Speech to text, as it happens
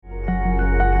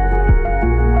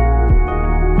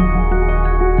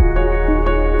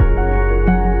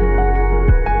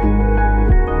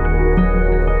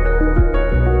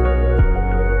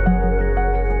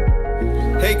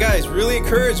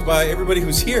encouraged by everybody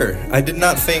who's here. I did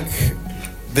not think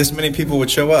this many people would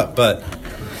show up, but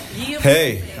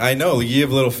hey, I know, ye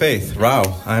of little faith. Wow,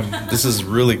 this is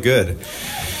really good.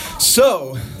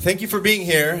 So, thank you for being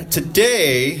here.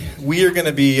 Today, we are going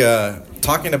to be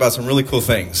talking about some really cool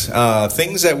things.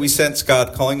 Things that we sense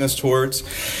God calling us towards.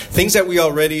 Things that we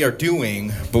already are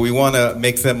doing, but we want to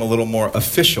make them a little more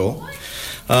official.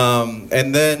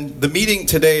 And then the meeting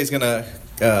today is going to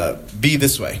be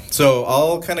this way. So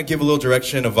I'll kind of give a little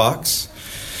direction of Vox.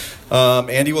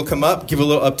 Andy will come up, give a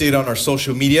little update on our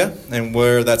social media and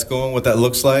where that's going, what that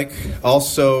looks like.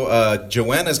 Also,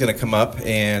 Joanna is going to come up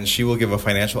and she will give a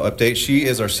financial update. She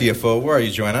is our CFO. Where are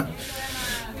you, Joanna?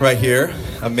 Right here.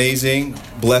 Amazing.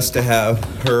 Blessed to have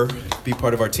her be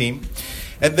part of our team.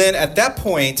 And then at that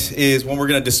point is when we're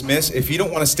going to dismiss. If you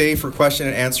don't want to stay for question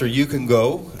and answer, you can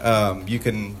go. You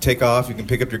can take off. You can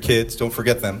pick up your kids. Don't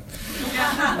forget them.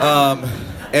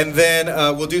 And then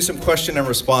we'll do some question and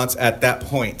response at that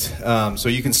point. So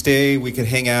you can stay. We can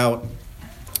hang out.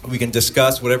 We can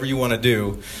discuss whatever you want to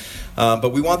do.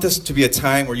 But we want this to be a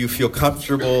time where you feel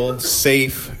comfortable,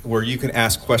 safe, where you can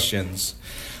ask questions.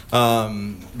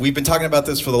 We've been talking about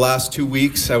this for the last 2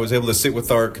 weeks. I was able to sit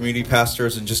with our community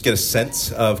pastors and just get a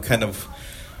sense of kind of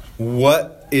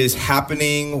what is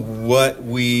happening, what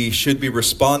we should be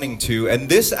responding to. And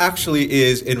this actually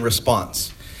is in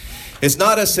response. It's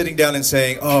not us sitting down and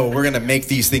saying, oh, we're going to make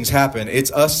these things happen.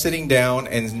 It's us sitting down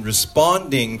and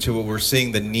responding to what we're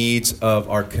seeing the needs of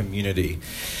our community.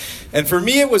 And for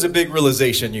me, it was a big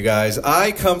realization, you guys.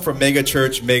 I come from mega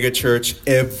church,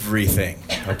 everything,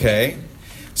 okay?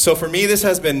 So for me, this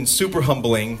has been super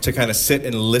humbling to kind of sit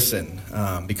and listen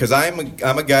because I'm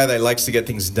a guy that likes to get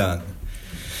things done.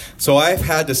 So I've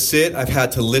had to sit, I've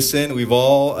had to listen.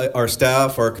 Our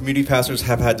staff, our community pastors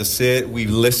have had to sit.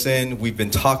 We've listened. We've been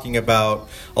talking about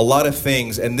a lot of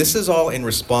things. And this is all in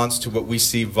response to what we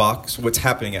see Vox, what's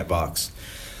happening at Vox.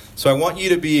 So I want you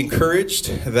to be encouraged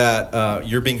that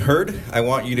you're being heard. I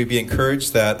want you to be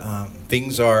encouraged that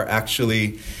things are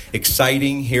actually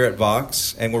exciting here at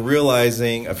Vox, and we're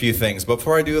realizing a few things. But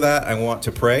before I do that, I want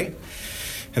to pray,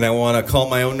 and I want to calm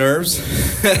my own nerves.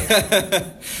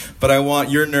 But I want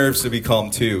your nerves to be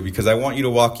calm too, because I want you to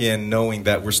walk in knowing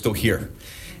that we're still here,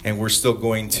 and we're still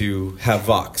going to have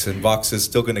Vox, and Vox is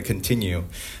still going to continue.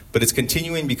 But it's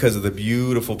continuing because of the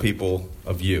beautiful people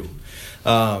of you.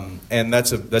 And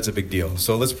that's a big deal.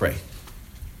 So let's pray.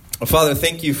 Father,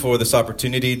 thank you for this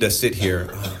opportunity to sit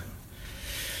here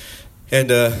and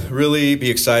really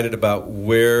be excited about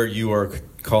where you are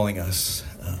calling us.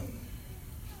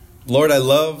 Lord, I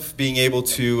love being able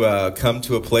to come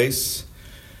to a place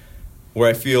where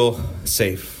I feel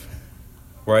safe,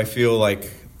 where I feel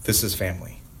like this is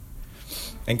family.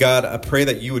 And God, I pray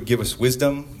that you would give us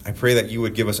wisdom. I pray that you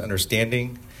would give us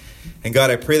understanding. And God,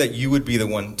 I pray that you would be the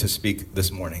one to speak this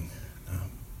morning.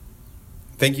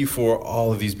 Thank you for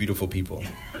all of these beautiful people.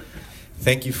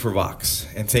 Thank you for Vox.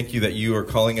 And thank you that you are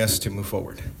calling us to move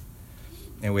forward.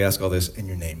 And we ask all this in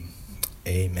your name.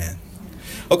 Amen.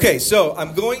 Okay, so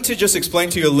I'm going to just explain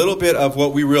to you a little bit of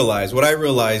what I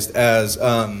realized as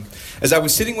I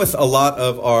was sitting with a lot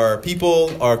of our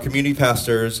people, our community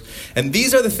pastors, and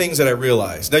these are the things that I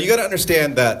realized. Now, you got to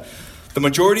understand that the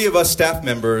majority of us staff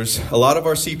members, a lot of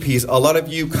our CPs, a lot of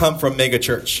you come from mega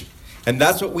church. And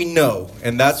that's what we know,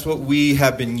 and that's what we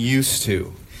have been used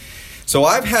to. So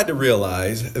I've had to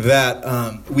realize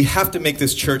that we have to make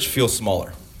this church feel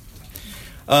smaller.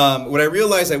 When I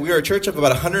realized that we are a church of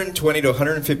about 120 to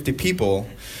 150 people,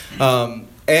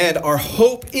 and our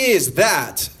hope is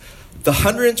that the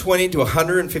 120 to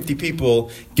 150 people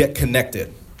get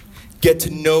connected, get to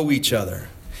know each other.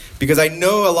 Because I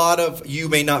know a lot of you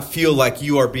may not feel like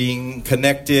you are being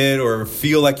connected or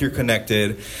feel like you're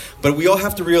connected, but we all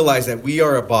have to realize that we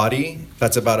are a body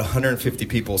that's about 150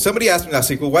 people. Somebody asked me last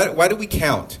week, well, why do we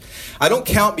count? I don't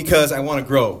count because I want to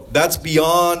grow. That's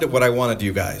beyond what I want to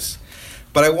do, guys.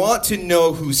 But I want to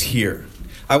know who's here.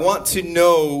 I want to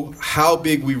know how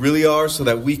big we really are so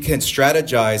that we can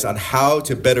strategize on how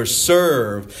to better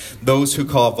serve those who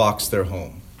call Vox their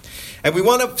home. And we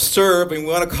want to serve and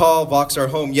we want to call Vox our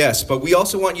home, yes, but we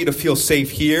also want you to feel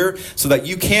safe here so that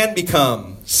you can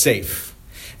become safe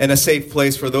and a safe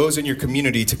place for those in your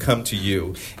community to come to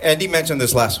you. Andy mentioned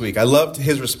this last week. I loved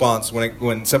his response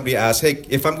when somebody asked, hey,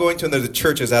 if I'm going to another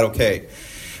church, is that okay?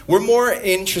 We're more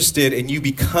interested in you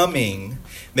becoming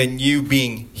than you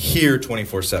being here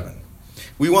 24/7.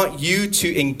 We want you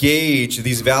to engage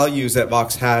these values that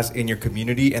Vox has in your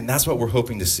community, and that's what we're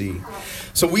hoping to see.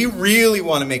 So we really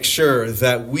want to make sure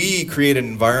that we create an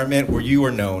environment where you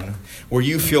are known, where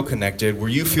you feel connected, where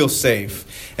you feel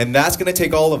safe, and that's going to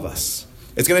take all of us.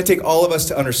 It's going to take all of us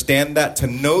to understand that, to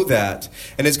know that,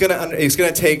 and it's going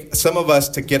to take some of us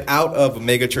to get out of a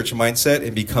mega church mindset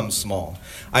and become small.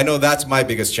 I know that's my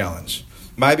biggest challenge.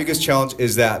 My biggest challenge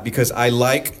is that because I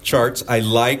like charts, I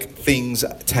like things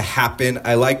to happen,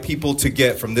 I like people to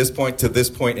get from this point to this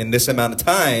point in this amount of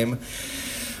time,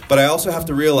 but I also have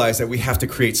to realize that we have to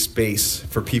create space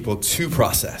for people to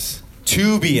process,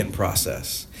 to be in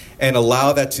process, and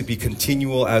allow that to be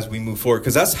continual as we move forward.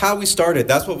 Because that's how we started.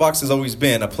 That's what Vox has always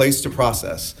been, a place to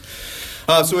process.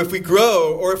 So if we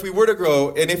grow, or if we were to grow,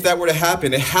 and if that were to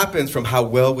happen, it happens from how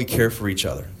well we care for each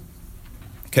other.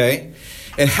 Okay?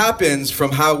 It happens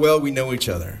from how well we know each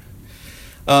other.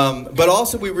 But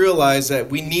also we realize that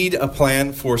we need a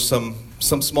plan for some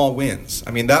small wins.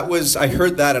 I mean, I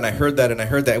heard that, and I heard that, and I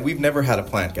heard that. And we've never had a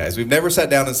plan, guys. We've never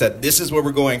sat down and said, this is where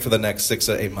we're going for the next 6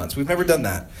 to 8 months. We've never done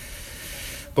that.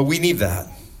 But we need that.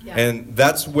 Yeah. And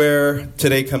that's where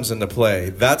today comes into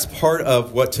play. That's part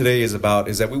of what today is about,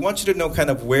 is that we want you to know kind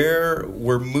of where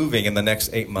we're moving in the next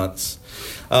 8 months.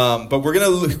 But we're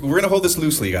gonna hold this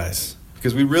loosely, guys,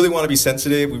 because we really want to be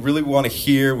sensitive. We really want to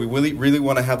hear. We really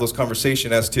want to have those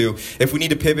conversations as to if we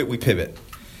need to pivot, we pivot.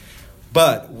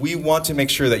 But we want to make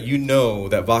sure that you know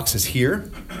that Vox is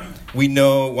here. We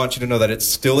want you to know that it's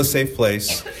still a safe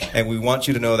place, and we want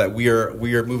you to know that we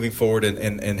are moving forward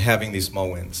and having these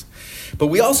small wins. But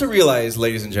we also realize,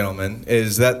 ladies and gentlemen,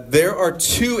 is that there are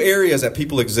 2 areas that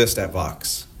people exist at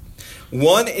Vox.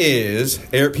 One is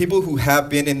people who have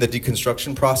been in the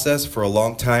deconstruction process for a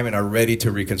long time and are ready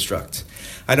to reconstruct.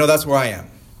 I know that's where I am.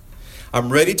 I'm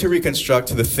ready to reconstruct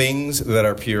to the things that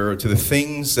are pure, to the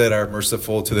things that are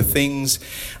merciful, to the things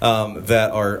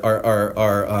that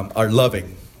are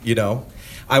loving. You know,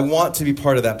 I want to be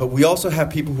part of that. But we also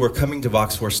have people who are coming to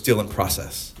Vox who are still in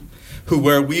process,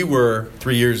 where we were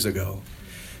 3 years ago.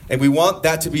 And we want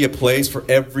that to be a place for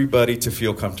everybody to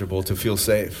feel comfortable, to feel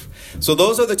safe. So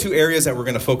those are the 2 areas that we're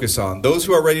going to focus on. Those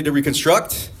who are ready to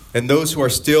reconstruct, and those who are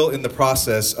still in the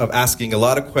process of asking a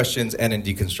lot of questions and in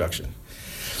deconstruction.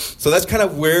 So that's kind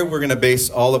of where we're going to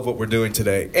base all of what we're doing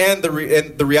today. And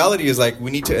the reality is, like, we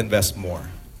need to invest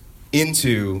more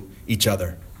into each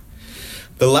other.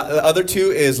 The other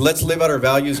 2 is let's live out our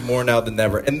values more now than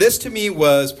ever. And this to me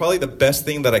was probably the best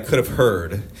thing that I could have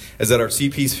heard, is that our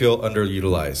CPs feel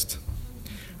underutilized.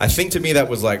 I think to me that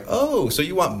was like, oh, so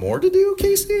you want more to do,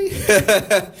 Casey?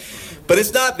 But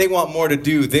it's not they want more to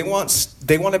do. They want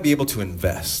to be able to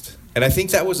invest. And I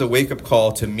think that was a wake-up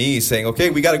call to me saying,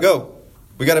 okay, we got to go.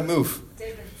 We got to move.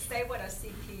 David, say what a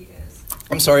CP is.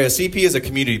 I'm sorry, a CP is a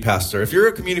community pastor. If you're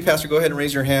a community pastor, go ahead and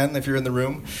raise your hand if you're in the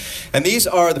room. And these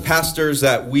are the pastors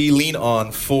that we lean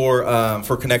on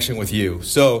for connection with you.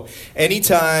 So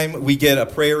anytime we get a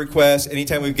prayer request,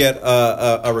 anytime we get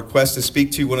a request to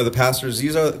speak to one of the pastors,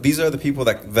 these are the people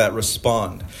that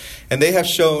respond. And they have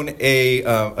shown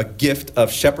a gift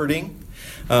of shepherding,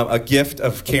 a gift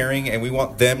of caring, and we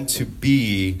want them to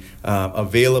be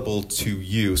available to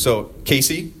you. So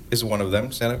Casey is one of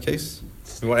them. Stand up, Case.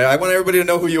 I want everybody to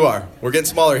know who you are. We're getting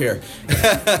smaller here.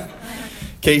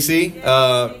 Casey.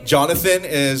 Jonathan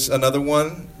is another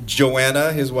one.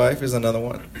 Joanna, his wife, is another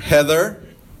one. Heather.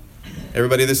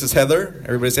 Everybody, this is Heather.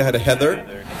 Everybody say hi to Heather.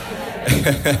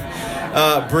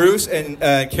 Bruce and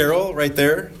Carol right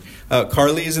there.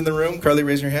 Carly is in the room. Carly,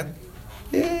 raise your hand.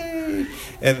 Yay.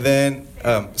 And then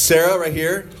Sarah right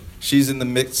here. She's in the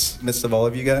midst of all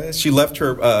of you guys. She left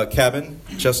her cabin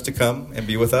just to come and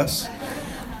be with us.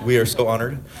 We are so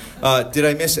honored. Did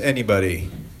I miss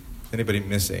anybody? Anybody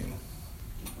missing?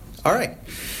 All right.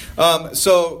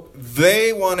 So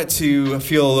they wanted to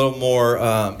feel a little more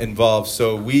involved,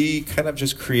 so we kind of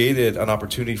just created an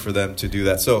opportunity for them to do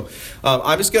that. So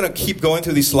I'm just going to keep going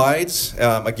through these slides.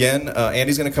 Again,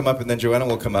 Andy's going to come up, and then Joanna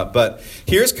will come up. But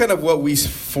here's kind of what we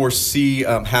foresee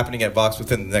happening at Vox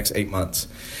within the next 8 months.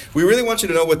 We really want you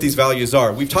to know what these values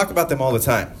are. We've talked about them all the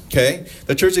time, okay?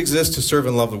 The church exists to serve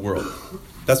and love the world.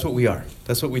 That's what we are.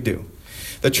 That's what we do.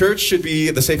 The church should be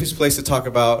the safest place to talk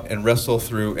about and wrestle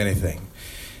through anything.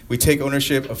 We take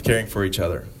ownership of caring for each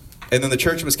other. And then the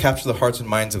church must capture the hearts and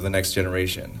minds of the next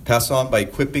generation. Pass on by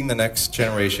equipping the next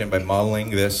generation by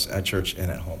modeling this at church and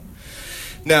at home.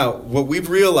 Now, what we've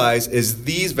realized is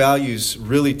these values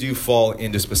really do fall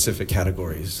into specific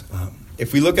categories.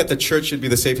 If we look at the church should be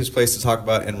the safest place to talk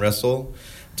about and wrestle,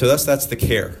 to us that's the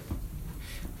care.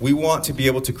 We want to be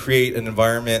able to create an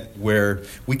environment where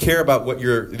we care about what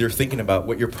you're thinking about,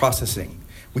 what you're processing.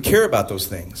 We care about those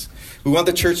things. We want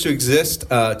the church to exist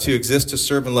to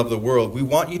serve and love the world. We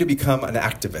want you to become an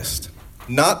activist.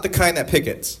 Not the kind that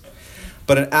pickets,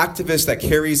 but an activist that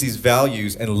carries these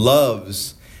values and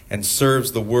loves and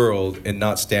serves the world and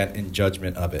not stand in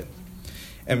judgment of it.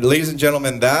 And ladies and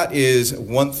gentlemen, that is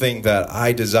one thing that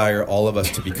I desire all of us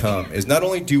to become, is not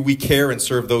only do we care and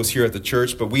serve those here at the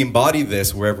church, but we embody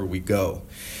this wherever we go.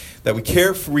 That we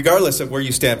care regardless of where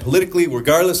you stand politically,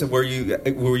 regardless of where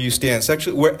you stand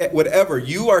sexually, whatever.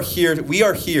 We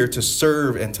are here to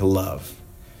serve and to love.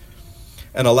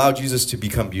 And allow Jesus to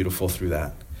become beautiful through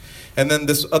that. And then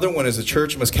this other one is the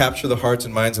church must capture the hearts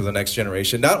and minds of the next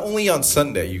generation. Not only on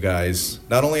Sunday, you guys.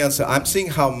 Not only on Sunday. I'm seeing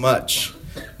how much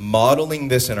modeling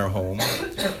this in our home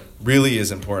really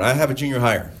is important. I have a junior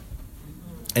hire.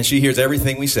 And she hears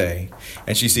everything we say.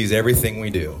 And she sees everything we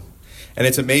do. And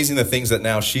it's amazing the things that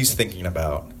now she's thinking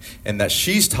about. And that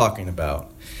she's talking about.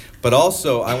 But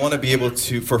also, I want to be able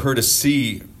for her to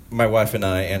see, my wife and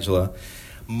I, Angela,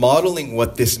 modeling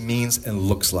what this means and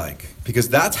looks like. Because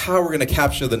that's how we're going to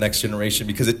capture the next generation,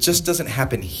 because it just doesn't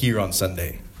happen here on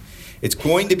Sunday. It's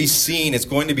going to be seen, it's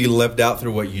going to be lived out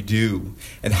through what you do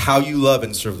and how you love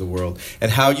and serve the world and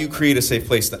how you create a safe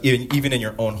place, even in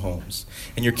your own homes.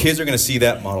 And your kids are going to see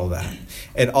that, model that.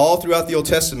 And all throughout the Old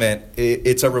Testament,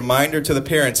 it's a reminder to the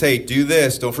parents, hey, do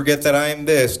this, don't forget that I am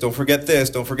this, don't forget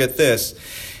this, don't forget this.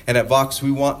 And at Vox,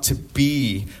 we want to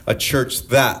be a church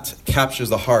that captures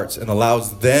the hearts and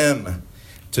allows them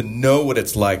to know what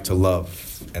it's like to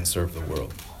love and serve the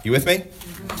world. You with me?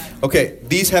 Okay,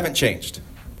 these haven't changed.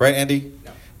 Right, Andy?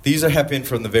 No. These have been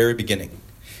from the very beginning.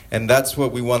 And that's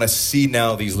what we want to see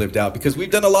now, these lived out. Because we've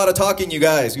done a lot of talking, you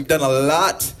guys. We've done a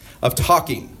lot of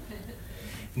talking.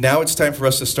 Now it's time for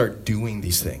us to start doing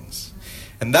these things.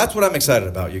 And that's what I'm excited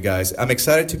about, you guys. I'm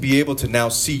excited to be able to now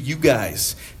see you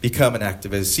guys become an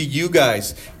activist, see you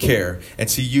guys care, and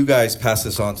see you guys pass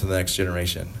this on to the next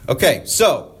generation. Okay,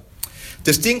 so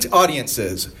distinct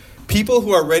audiences. People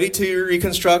who are ready to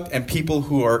reconstruct and people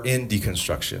who are in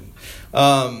deconstruction.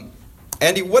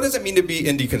 Andy, what does it mean to be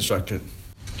in deconstruction?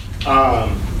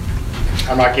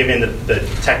 I'm not giving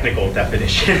the technical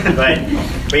definition,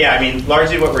 but yeah, I mean,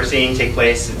 largely what we're seeing take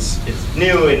place, it's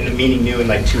new, and meaning new in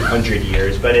like 200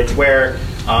 years, but it's where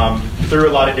through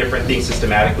a lot of different things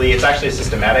systematically, it's actually a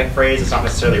systematic phrase, it's not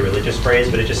necessarily a religious phrase,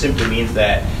 but it just simply means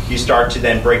that you start to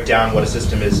then break down what a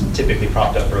system is typically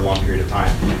propped up for a long period of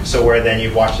time. So where then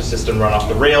you've watched the system run off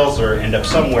the rails or end up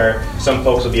somewhere, some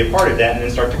folks will be a part of that and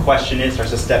then start to question it,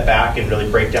 starts to step back and really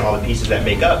break down all the pieces that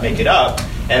make it up,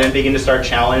 and then begin to start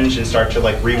challenge and start to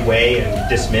like reweigh and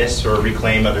dismiss or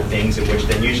reclaim other things, in which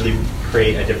then usually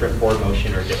create a different forward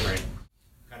motion or a different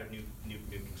kind of new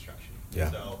construction. Yeah.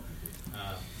 So,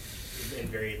 in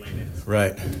very layman's.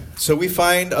 Right. So we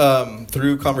find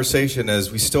through conversation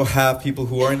as we still have people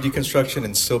who are in deconstruction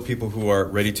and still people who are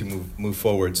ready to move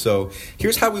forward. So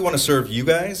here's how we want to serve you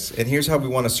guys, and here's how we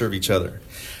want to serve each other.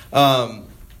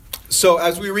 So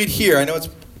as we read here, I know it's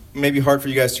maybe hard for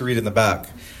you guys to read in the back.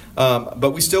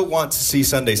 But we still want to see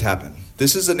Sundays happen.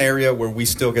 This is an area where we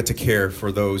still get to care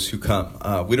for those who come.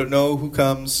 We don't know who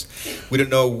comes. We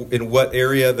don't know in what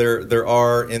area there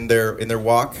are in their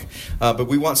walk. But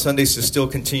we want Sundays to still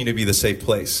continue to be the safe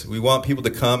place. We want people to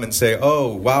come and say,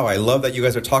 oh, wow, I love that you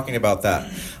guys are talking about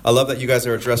that. I love that you guys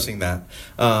are addressing that.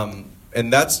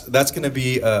 And that's going to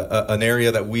be an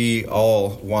area that we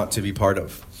all want to be part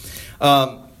of.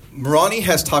 Ronnie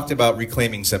has talked about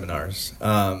reclaiming seminars.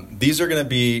 These are going to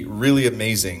be really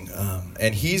amazing,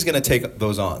 and he's going to take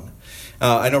those on.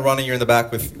 I know, Ronnie, you're in the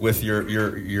back with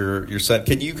your son.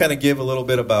 Can you kind of give a little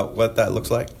bit about what that looks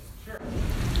like? Sure.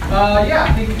 Yeah,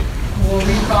 I think when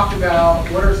we talk about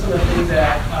what are some of the things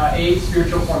that aid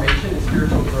spiritual formation and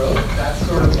spiritual growth, that's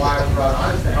sort of why we're brought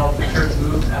on, is to help the church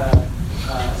move at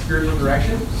a spiritual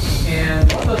direction.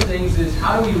 And one of those things is,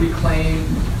 how do we reclaim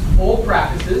old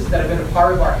practices that have been a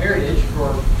part of our heritage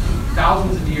for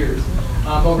thousands of years,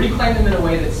 but reclaim them in a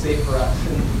way that's safe for us.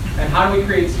 And how do we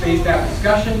create space to have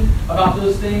discussion about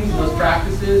those things, those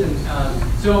practices?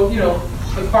 And so,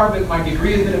 the part that my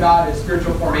degree has been about is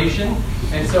spiritual formation.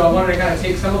 And so I wanted to kind of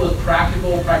take some of those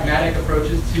practical, pragmatic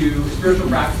approaches to spiritual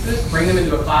practices, bring them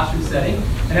into a classroom setting,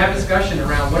 and have discussion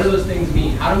around what do those things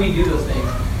mean? How do we do those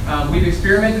things? We've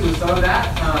experimented with some of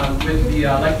that with the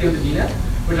Lectio Divina,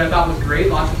 which I thought was great.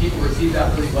 Lots of people received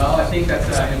that really well. I think that's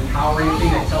an empowering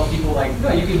thing that tells people, like,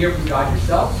 no, you can hear from God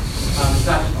yourself. It's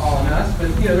not just all on us,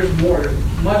 but there's more.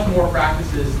 There's much more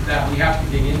practices that we have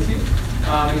to dig into.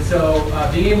 And so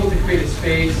being able to create a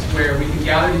space where we can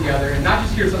gather together and not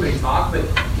just hear somebody talk, but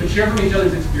share from each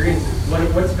other's experiences.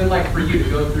 What's it been like for you to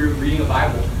go through reading a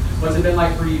Bible? What's it been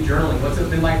like for you journaling? What's it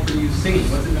been like for you singing?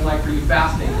 What's it been like for you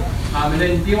fasting? And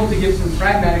then be able to give some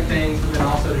pragmatic things, but then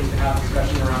also just to have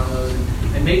discussion around those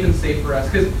and make them safe for us.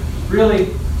 Because really,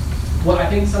 what I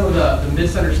think some of the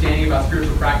misunderstanding about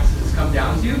spiritual practices has come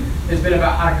down to has been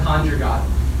about how to conjure God.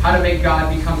 how to make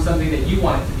God become something that you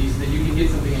want it to be so that you can get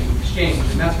something in exchange.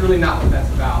 And that's really not what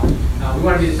that's about. We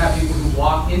want to be the type of people who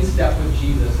walk in step with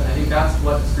Jesus, and I think that's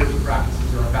what the spiritual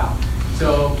practices are about.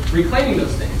 So reclaiming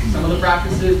those things. Some of the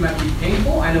practices might be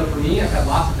painful. I know for me, I've had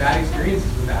lots of bad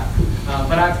experiences with that.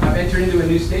 But I've entered into a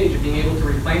new stage of being able to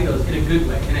reclaim those in a good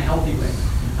way, in a healthy way.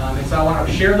 And so I want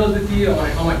to share those with you.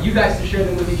 I want you guys to share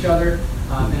them with each other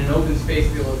in an open space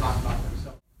to be able to talk about them.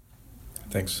 So.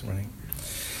 Thanks, Ronnie.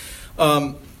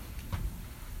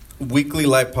 Weekly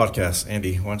live podcasts.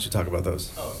 Andy, why don't you talk about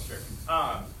those? Oh, sure.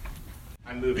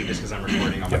 I'm moving just because I'm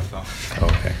recording on my phone. Oh,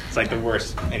 okay. It's like the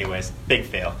worst. Anyways, big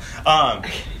fail.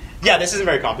 Yeah, this isn't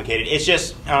very complicated. It's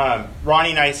just Ronnie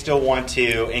and I still want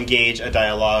to engage a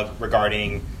dialogue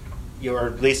regarding, or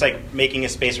at least like making a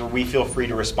space where we feel free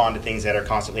to respond to things that are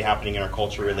constantly happening in our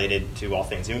culture related to all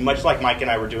things. I mean, much like Mike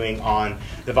and I were doing on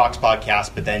the Vox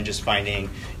podcast, but then just finding,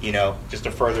 just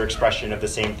a further expression of the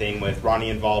same thing with Ronnie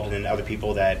involved and then other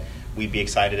people that we'd be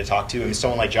excited to talk to. I mean,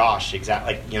 someone like Josh,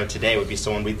 today would be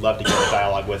someone we'd love to get a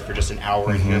dialogue with for just an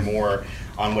hour and hear more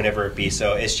on whatever it be.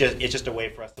 So it's just a way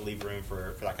for us to leave room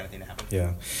for that kind of thing to happen.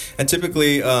 Yeah, and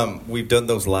typically we've done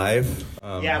those live.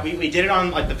 Yeah, we did it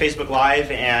on like the Facebook Live,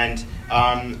 and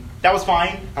that was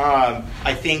fine.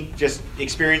 I think just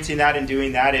experiencing that and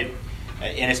doing that,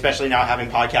 and especially now having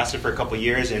podcasted for a couple of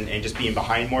years and just being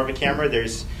behind more of a camera,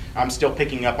 I'm still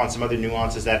picking up on some other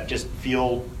nuances that just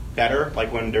feel better,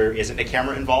 like when there isn't a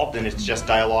camera involved and it's just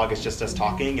dialogue, it's just us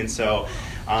talking. And so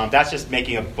that's just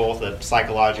making both a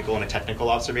psychological and a technical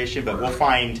observation, but we'll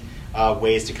find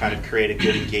ways to kind of create a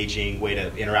good, engaging way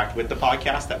to interact with the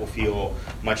podcast that will feel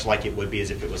much like it would be as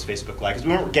if it was Facebook Live. Because we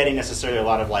weren't getting necessarily a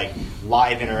lot of like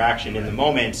live interaction in the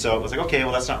moment, so it was like, okay,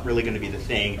 well, that's not really going to be the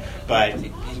thing. But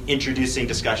introducing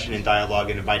discussion and dialogue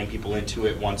and inviting people into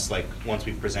it once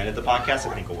we've presented the podcast,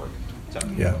 I think will work. So.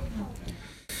 Yeah.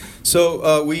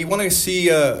 So we want to see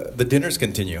the dinners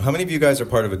continue. How many of you guys are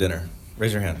part of a dinner?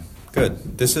 Raise your hand.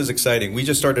 Good. This is exciting. We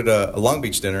just started a Long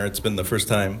Beach dinner. It's been the first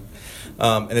time.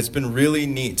 And it's been really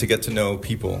neat to get to know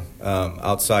people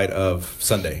outside of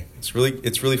Sunday. It's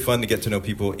really fun to get to know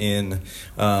people in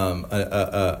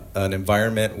an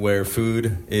environment where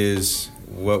food is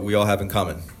what we all have in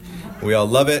common. We all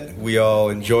love it. We all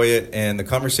enjoy it. And the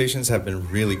conversations have been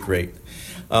really great.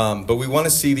 But we want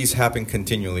to see these happen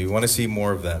continually. We want to see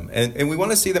more of them. And we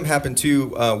want to see them happen, too,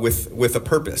 with a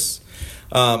purpose.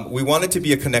 We want it to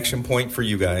be a connection point for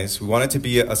you guys. We want it to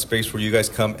be a space where you guys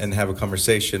come and have a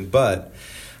conversation. But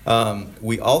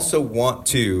we also want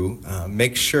to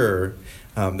make sure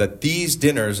that these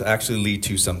dinners actually lead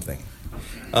to something.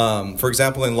 For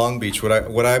example, in Long Beach,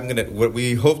 what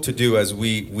we hope to do as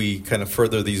we kind of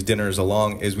further these dinners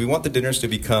along is we want the dinners to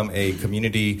become a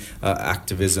community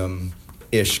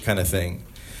activism-ish kind of thing.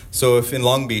 So if in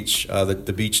Long Beach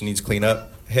the beach needs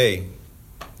cleanup, hey,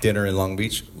 dinner in Long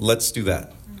Beach, let's do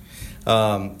that.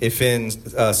 If in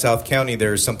South County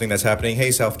there's something that's happening,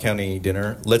 hey, South County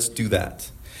dinner, let's do that.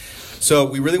 So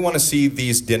we really want to see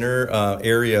these dinner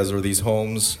areas or these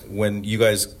homes when you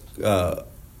guys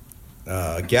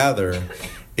gather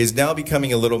is now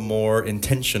becoming a little more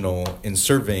intentional in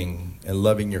serving and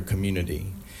loving your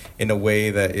community in a way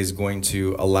that is going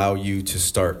to allow you to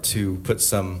start to put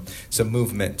some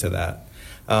movement to that.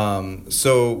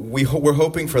 So we're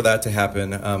hoping for that to happen,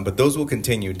 but those will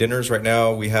continue. Dinners right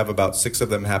now, we have about 6 of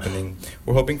them happening.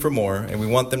 We're hoping for more, and we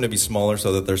want them to be smaller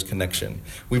so that there's connection.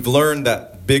 We've learned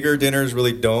that bigger dinners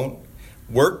really don't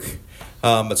work,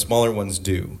 but smaller ones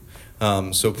do.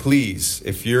 So please,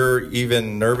 if you're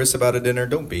even nervous about a dinner,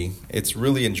 don't be. It's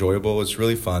really enjoyable, it's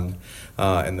really fun,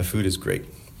 and the food is great.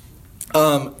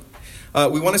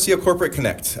 We want to see a corporate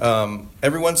connect.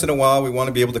 Every once in a while, we want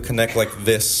to be able to connect like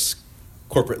this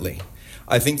corporately.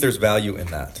 I think there's value in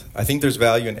that. I think there's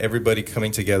value in everybody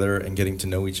coming together and getting to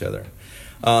know each other.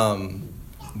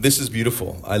 This is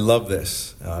beautiful. I love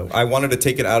this. I wanted to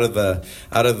take it out of the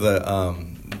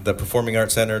Performing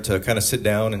Arts Center to kind of sit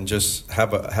down and just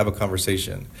have a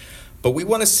conversation. But we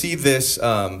want to see this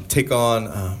take on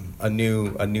a new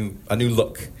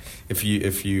look, if we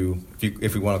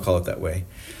want to call it that way.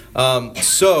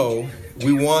 So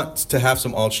we want to have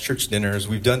some all-church dinners.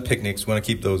 We've done picnics. We want to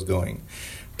keep those going.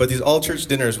 But these all-church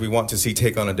dinners we want to see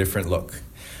take on a different look.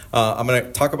 I'm going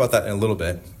to talk about that in a little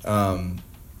bit.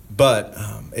 But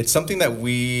it's something that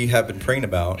we have been praying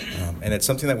about, and it's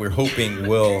something that we're hoping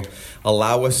will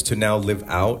allow us to now live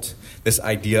out this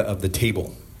idea of the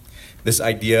table, this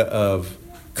idea of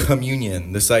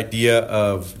communion, this idea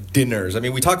of dinners. I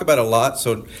mean, we talk about it a lot,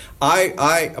 so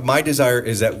my desire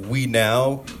is that we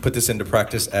now put this into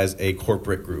practice as a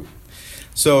corporate group.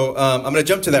 So I'm going to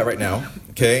jump to that right now,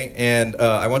 okay? And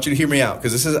I want you to hear me out,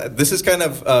 because this is kind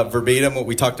of verbatim what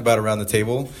we talked about around the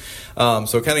table.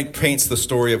 So it kind of paints the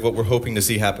story of what we're hoping to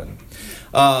see happen.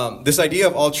 This idea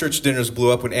of all church dinners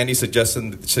blew up when Andy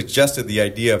suggested the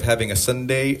idea of having a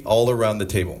Sunday all around the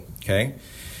table, okay?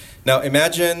 Now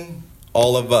imagine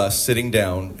all of us sitting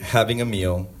down, having a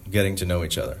meal, getting to know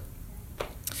each other.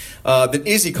 Then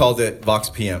Izzy called it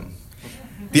Vox PM.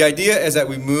 The idea is that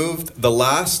we moved the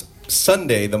last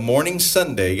Sunday, the morning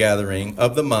Sunday gathering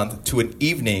of the month, to an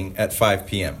evening at 5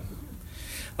 p.m.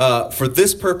 For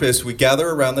this purpose, we gather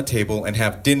around the table and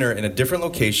have dinner in a different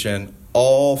location,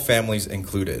 all families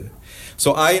included.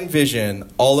 So I envision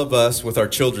all of us with our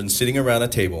children sitting around a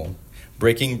table,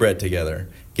 breaking bread together,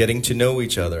 getting to know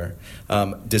each other,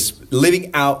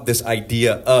 living out this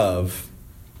idea of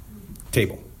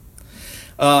table.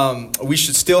 We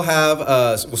should still have,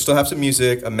 we'll still have some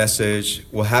music, a message,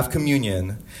 we'll have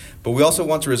communion, but we also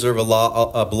want to reserve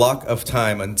a block of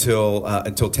time until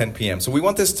 10 p.m. So we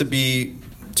want this to be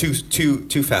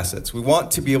two facets. We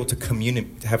want to be able to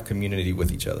have community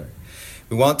with each other.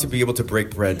 We want to be able to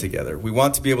break bread together. We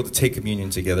want to be able to take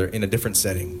communion together in a different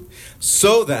setting,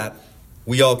 so that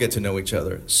we all get to know each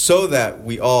other, so that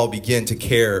we all begin to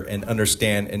care and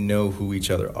understand and know who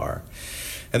each other are.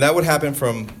 And that would happen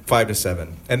from 5 to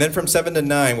 7. And then from 7 to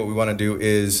 9, what we want to do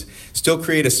is still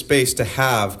create a space to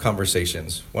have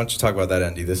conversations. Why don't you talk about that,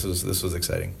 Andy? This was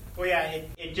exciting. Well, yeah,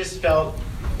 it just felt,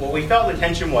 what we felt the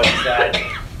tension was that,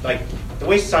 like, the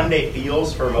way Sunday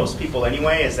feels for most people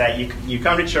anyway is that you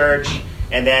come to church,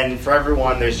 and then for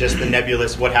everyone, there's just the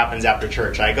nebulous what happens after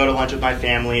church. I go to lunch with my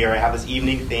family, or I have this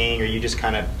evening thing, or you just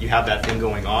you have that thing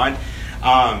going on.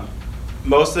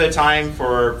 Most of the time,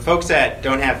 for folks that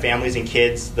don't have families and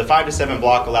kids, the 5 to 7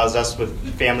 block allows us with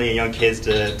family and young kids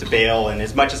to bail. And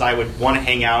as much as I would want to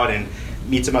hang out and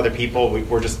meet some other people,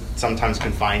 we're just sometimes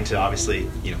confined to, obviously,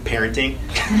 parenting.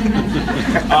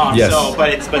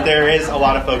 Yes. But there is a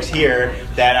lot of folks here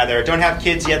that either don't have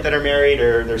kids yet that are married,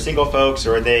 or they're single folks,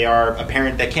 or they are a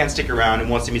parent that can't stick around and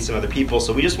wants to meet some other people.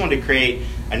 So we just wanted to create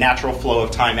a natural flow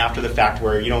of time after the fact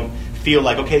where you don't feel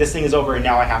like, okay, this thing is over and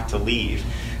now I have to leave.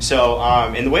 So,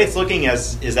 and the way it's looking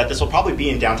is that this will probably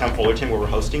be in downtown Fullerton where we're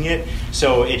hosting it.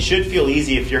 So it should feel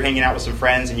easy if you're hanging out with some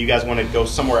friends and you guys want to go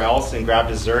somewhere else and grab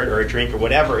dessert or a drink or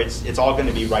whatever. It's all going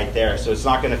to be right there. So it's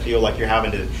not going to feel like you're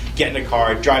having to get in a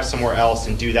car, drive somewhere else,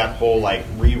 and do that whole like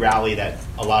re-rally that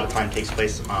a lot of time takes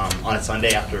place on a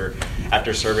Sunday after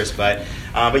service. But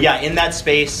yeah, in that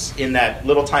space, in that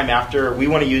little time after, we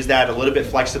want to use that a little bit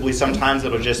flexibly. Sometimes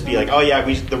it'll just be like, oh yeah,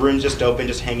 the room's just open,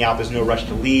 just hang out. There's no rush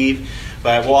to leave.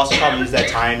 But we'll also probably use that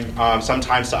time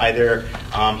sometimes to either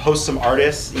host some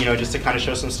artists, just to kind of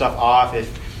show some stuff off.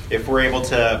 If we're able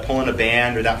to pull in a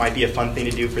band, or that might be a fun thing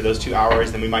to do for those 2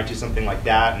 hours, then we might do something like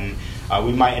that. And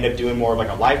we might end up doing more of like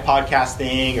a live podcast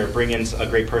thing, or bring in a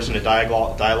great person to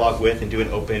dialogue with and do an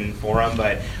open forum.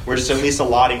 But we're just at least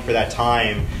allotting for that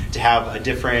time to have a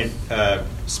different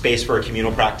space for a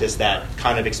communal practice that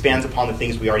kind of expands upon the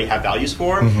things we already have values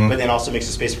for, but then also makes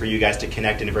a space for you guys to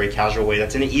connect in a very casual way.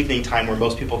 That's in an evening time where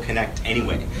most people connect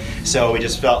anyway. So we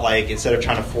just felt like instead of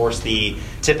trying to force the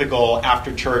typical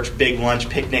after church big lunch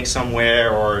picnic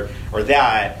somewhere or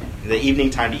that, the evening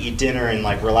time to eat dinner and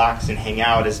like relax and hang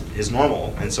out is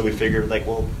normal. And so we figured like,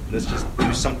 well, let's just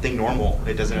do something normal.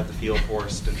 It doesn't have to feel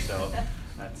forced. And so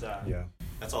that's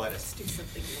all that is.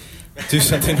 Do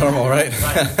something normal, right?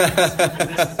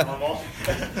 This is normal.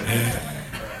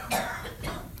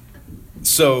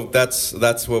 So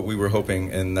that's what we were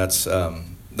hoping, and that's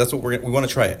what we want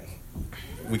to try it.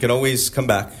 We can always come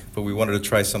back, but we wanted to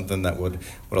try something that would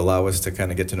allow us to kind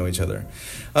of get to know each other.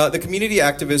 The community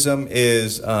activism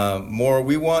is more,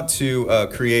 we want to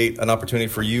create an opportunity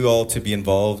for you all to be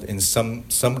involved in some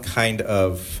kind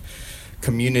of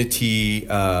community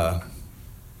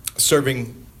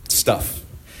serving stuff.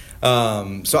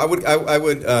 So I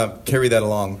would carry that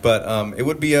along, but it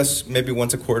would be us maybe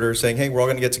once a quarter saying, hey, we're all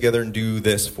going to get together and do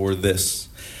this for this.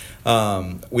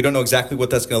 We don't know exactly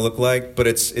what that's going to look like, but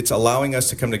it's allowing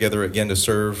us to come together again to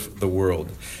serve the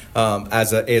world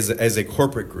as a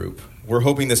corporate group. We're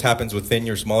hoping this happens within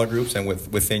your smaller groups and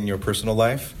within your personal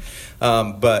life.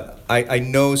 But I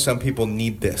know some people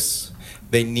need this.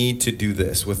 They need to do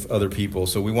this with other people.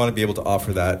 So we want to be able to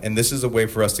offer that. And this is a way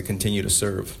for us to continue to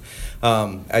serve.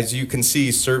 As you can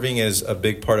see, serving is a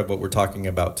big part of what we're talking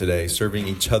about today. Serving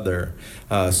each other,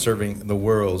 serving the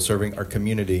world, serving our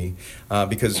community.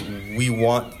 Because we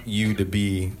want you to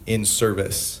be in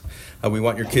service. We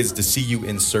want your kids to see you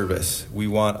in service. We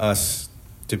want us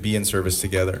to be in service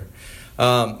together.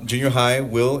 Junior high,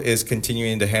 Will is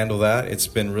continuing to handle that. It's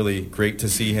been really great to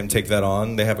see him take that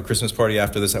on. They have a Christmas party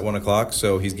after this at 1 o'clock,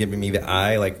 so he's giving me the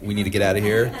eye, like, we need to get out of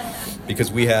here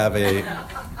because we have a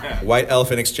white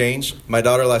elephant exchange. My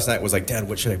daughter last night was like, Dad,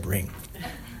 what should I bring?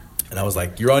 And I was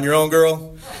like, you're on your own,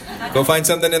 girl. Go find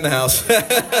something in the house.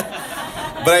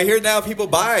 But I hear now people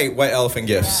buy white elephant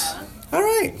gifts. All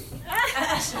right.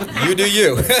 You do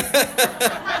you.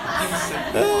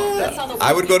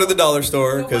 I would go to the dollar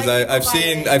store because I've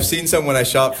seen some when I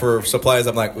shop for supplies.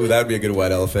 I'm like, ooh, that would be a good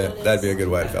white elephant. That'd be a good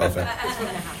white elephant.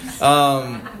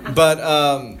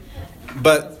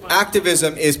 But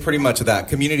activism is pretty much that,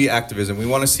 community activism. We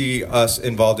want to see us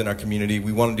involved in our community.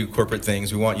 We want to do corporate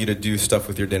things. We want you to do stuff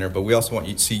with your dinner, but we also want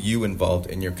you to see you involved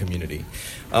in your community.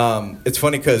 It's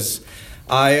funny because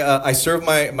I serve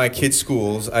my kids'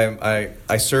 schools.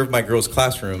 I serve my girls'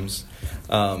 classrooms.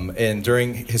 And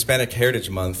during Hispanic Heritage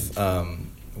Month,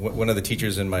 one of the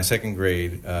teachers in my second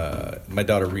grade, my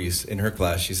daughter Reese, in her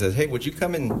class, she says, hey, would you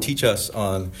come and teach us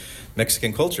on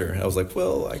Mexican culture? And I was like,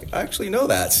 well, I actually know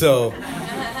that. So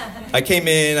I came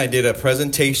in, I did a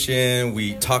presentation,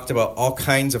 we talked about all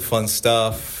kinds of fun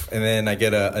stuff, and then I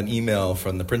get an email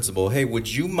from the principal, hey, would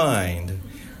you mind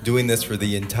doing this for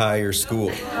the entire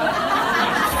school?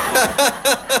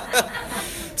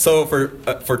 So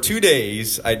for 2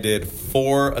 days, I did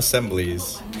 4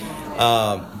 assemblies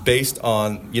based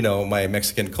on, my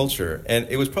Mexican culture. And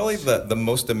it was probably the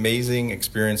most amazing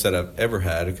experience that I've ever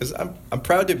had because I'm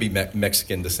proud to be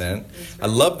Mexican descent. I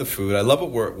love the food. I love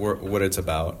what it's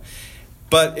about.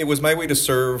 But it was my way to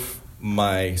serve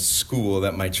my school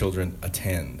that my children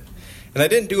attend. And I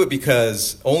didn't do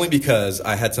it only because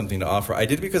I had something to offer. I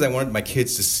did it because I wanted my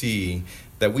kids to see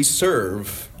that we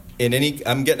serve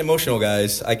I'm getting emotional,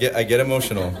 guys. I get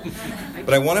emotional.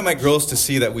 But I wanted my girls to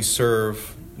see that we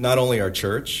serve not only our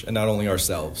church and not only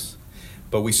ourselves,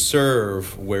 but we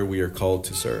serve where we are called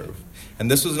to serve.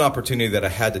 And this was an opportunity that I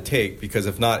had to take because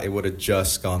if not, it would have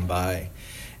just gone by.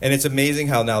 And it's amazing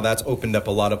how now that's opened up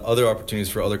a lot of other opportunities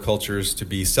for other cultures to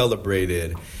be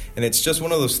celebrated. And it's just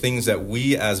one of those things that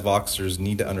we as Voxers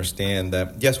need to understand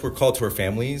that, yes, we're called to our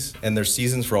families, and there's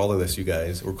seasons for all of this, you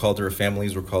guys. We're called to our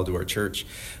families, we're called to our church,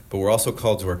 but we're also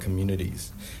called to our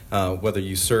communities. Whether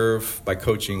you serve by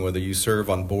coaching, whether you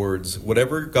serve on boards,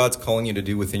 whatever God's calling you to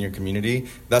do within your community,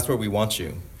 that's where we want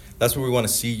you. That's where we want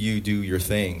to see you do your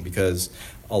thing, because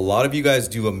a lot of you guys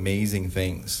do amazing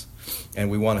things. And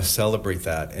we want to celebrate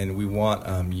that, and we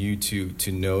want you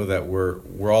to know that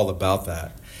we're all about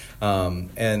that,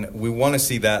 and we want to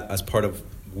see that as part of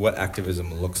what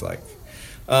activism looks like.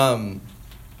 And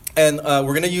we're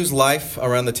going to use Life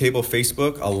Around the Table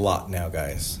Facebook a lot now,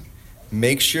 guys.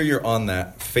 Make sure you're on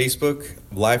that. Facebook,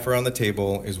 Life Around the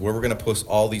Table, is where we're going to post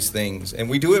all these things, and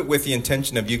we do it with the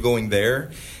intention of you going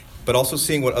there, but also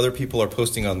seeing what other people are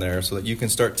posting on there so that you can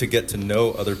start to get to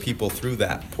know other people through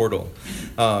that portal.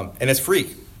 And it's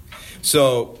free.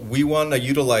 So we want to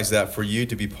utilize that for you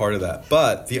to be part of that.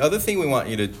 But the other thing we want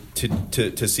you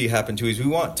to see happen too is we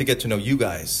want to get to know you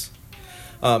guys.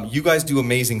 You guys do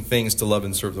amazing things to love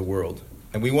and serve the world.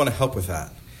 And we want to help with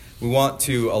that. We want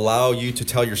to allow you to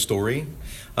tell your story.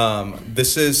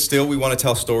 This is still, we want to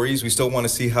tell stories. We still want to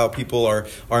see how people are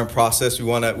in process. We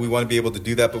want to be able to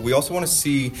do that, but we also want to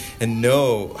see and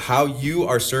know how you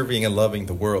are serving and loving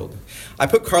the world. I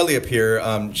put Carly up here.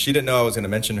 She didn't know I was going to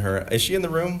mention her. Is she in the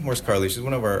room? Where's Carly? She's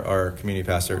one of our community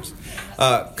pastors.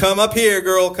 Come up here,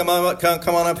 girl. Come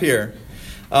on up here.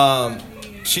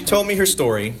 She told me her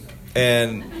story,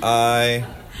 and I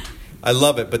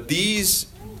love it. But these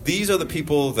are the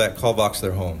people that call Vox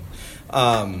their home.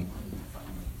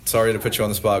 Sorry to put you on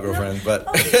the spot, girlfriend, but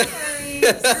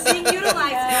You're being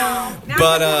utilized now.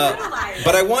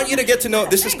 But I want you to get to know.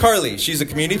 This is Carly. She's a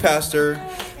community pastor.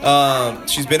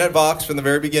 She's been at Vox from the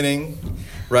very beginning,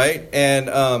 right?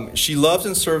 And she loves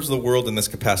and serves the world in this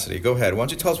capacity. Go ahead. Why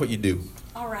don't you tell us what you do?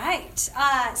 All right.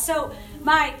 So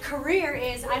my career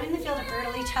is I'm in the field of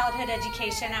early childhood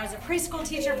education. I was a preschool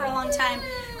teacher for a long time.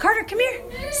 Carter, come here.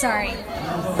 Sorry.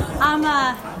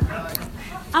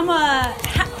 I'm a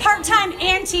part-time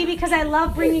auntie because I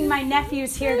love bringing my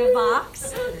nephews here to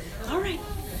Vox. All right.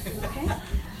 Okay.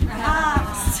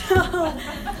 So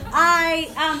I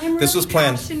am really this was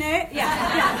planned. Passionate.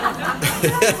 I'm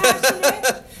really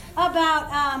passionate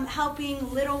about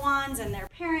helping little ones and their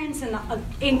parents and the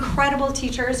incredible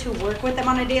teachers who work with them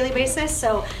on a daily basis.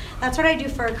 So that's what I do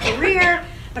for a career.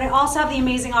 But I also have the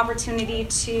amazing opportunity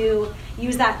to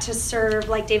use that to serve,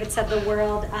 like David said, the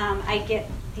world. I get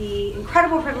the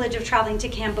incredible privilege of traveling to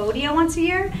Cambodia once a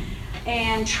year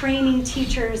and training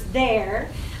teachers there.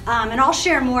 And I'll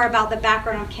share more about the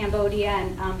background of Cambodia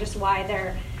and just why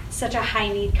they're such a high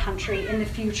need country in the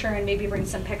future, and maybe bring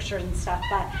some pictures and stuff.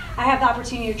 But I have the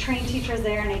opportunity to train teachers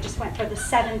there, and I just went for the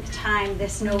 7th time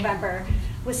this November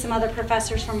with some other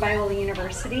professors from Biola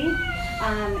University.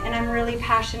 And I'm really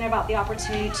passionate about the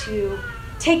opportunity to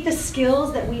take the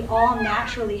skills that we all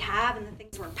naturally have and the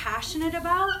things we're passionate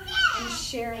about and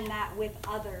sharing that with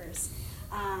others,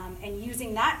 and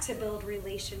using that to build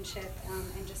relationship,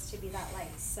 and just to be that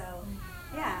light. So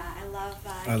yeah, I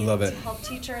love it. To help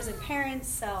teachers and parents.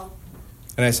 So,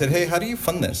 and I said, hey, how do you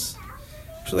fund this?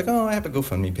 She's like, oh, I have a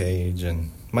GoFundMe page,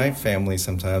 and my family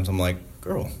sometimes. I'm like,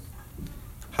 girl,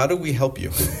 how do we help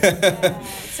you?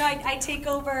 So I take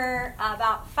over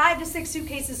about 5 to 6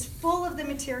 suitcases full of the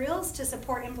materials to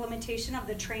support implementation of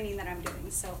the training that I'm doing.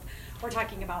 So if we're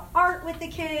talking about art with the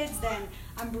kids, then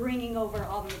I'm bringing over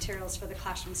all the materials for the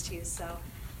classrooms to use. So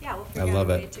yeah, we'll figure out a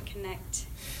way to connect.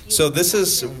 So this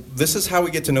is how we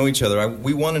get to know each other.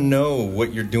 We want to know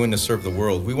what you're doing to serve the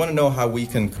world. We want to know how we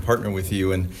can partner with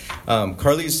you. And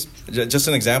Carly's just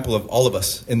an example of all of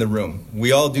us in the room.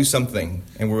 We all do something,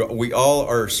 and we all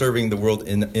are serving the world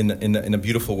in a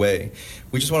beautiful way.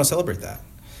 We just want to celebrate that.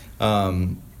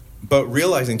 But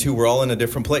realizing too, we're all in a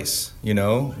different place. You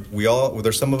know,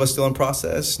 there's some of us still in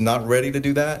process, not ready to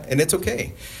do that, and it's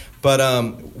okay. But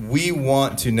we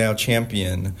want to now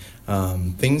champion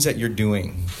things that you're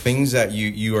doing, things that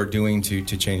you are doing to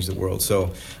change the world.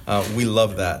 So we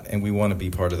love that, and we want to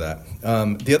be part of that.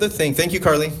 The other thing, thank you,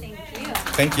 Carly.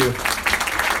 Thank you.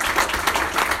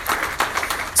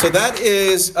 So that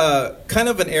is kind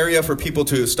of an area for people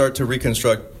to start to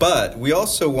reconstruct, but we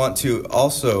also want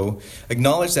to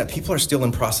acknowledge that people are still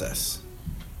in process.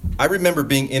 I remember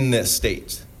being in this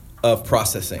state of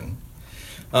processing.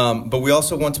 But we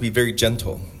also want to be very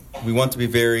gentle. We want to be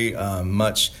very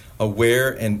much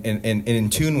aware and in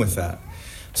tune with that.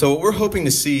 So what we're hoping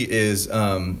to see is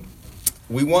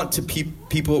we want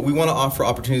to offer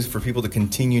opportunities for people to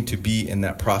continue to be in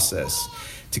that process,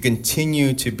 to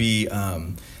continue to be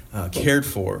cared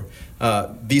for.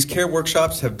 These care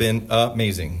workshops have been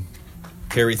amazing.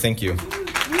 Carrie, thank you.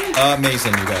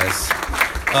 Amazing, you guys.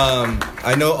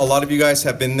 I know a lot of you guys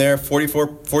have been there,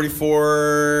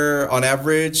 44 on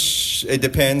average. It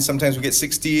depends. Sometimes we get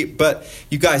 60. But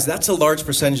you guys, that's a large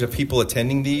percentage of people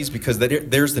attending these because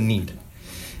there's the need.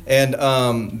 And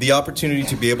the opportunity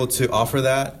to be able to offer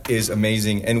that is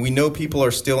amazing. And we know people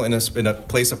are still in a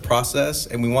place of process,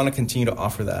 and we want to continue to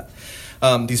offer that.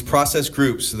 These process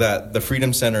groups that the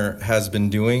Freedom Center has been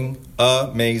doing,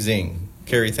 amazing.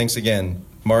 Carrie, thanks again.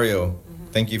 Mario,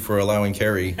 thank you for allowing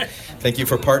Carrie. Thank you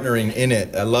for partnering in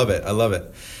it. I love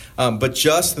it. But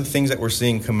just the things that we're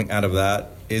seeing coming out of that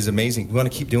is amazing. We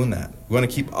want to keep doing that. We want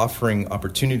to keep offering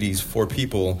opportunities for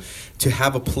people to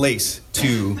have a place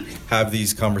to have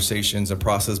these conversations and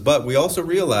process. But we also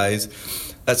realize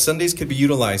that Sundays could be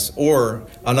utilized, or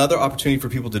another opportunity for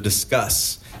people to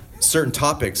discuss certain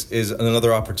topics is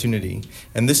another opportunity.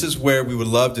 And this is where we would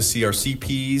love to see our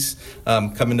CPs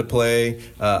come into play.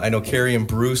 I know Carrie and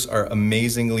Bruce are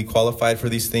amazingly qualified for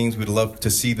these things. We'd love to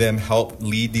see them help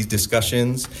lead these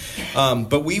discussions.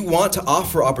 But we want to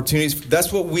offer opportunities.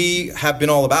 That's what we have been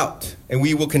all about. And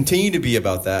we will continue to be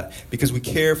about that because we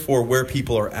care for where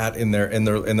people are at in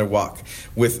their walk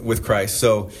with Christ.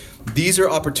 So these are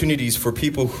opportunities for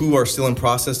people who are still in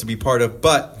process to be part of,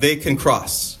 but they can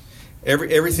cross.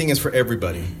 Everything is for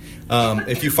everybody.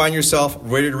 If you find yourself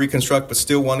ready to reconstruct but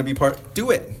still want to be part, do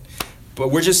it.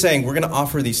 But we're just saying we're going to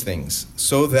offer these things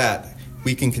so that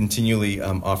we can continually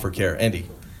offer care. Andy.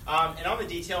 And on the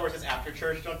detail where it says after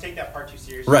church, don't take that part too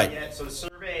seriously yet. So the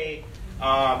survey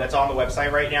that's on the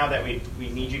website right now that we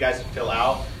need you guys to fill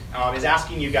out is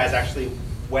asking you guys actually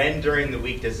when during the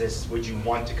week would you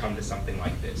want to come to something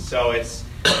like this. So it's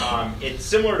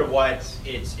similar to what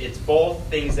it's both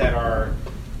things that are,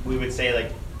 we would say,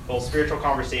 like both spiritual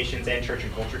conversations and church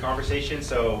and culture conversations.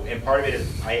 So, and part of it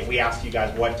is we ask you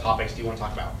guys, what topics do you want to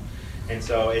talk about? And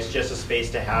so it's just a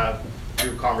space to have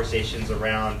group conversations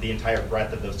around the entire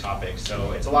breadth of those topics.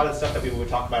 So it's a lot of the stuff that we would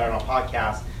talk about on a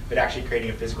podcast, but actually creating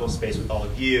a physical space with all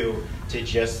of you to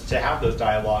have those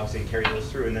dialogues and carry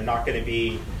those through. And they're not going to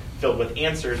be filled with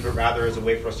answers, but rather as a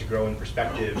way for us to grow in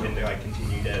perspective and to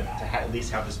continue to at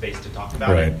least have the space to talk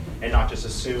about it and not just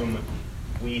assume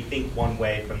we think one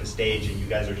way from the stage, and you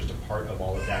guys are just a part of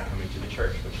all of that coming to the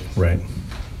church, which is my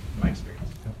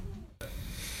experience.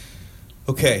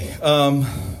 Okay,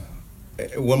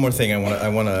 one more thing I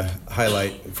want to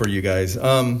highlight for you guys.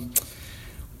 From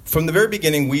the very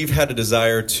beginning, we've had a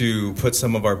desire to put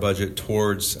some of our budget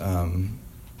towards kind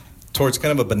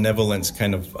of a benevolence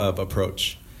kind of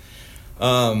approach,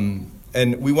 and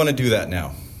we want to do that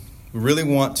now. we really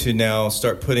want to now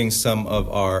start putting some of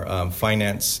our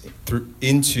finance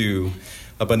into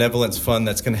a benevolence fund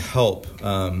that's going to help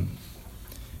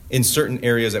in certain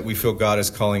areas that we feel God is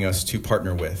calling us to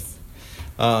partner with.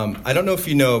 I don't know if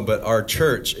you know, but our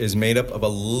church is made up of a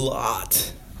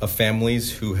lot of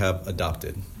families who have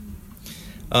adopted.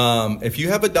 If you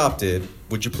have adopted,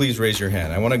 would you please raise your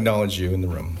hand? I want to acknowledge you in the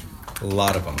room. A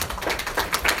lot of them.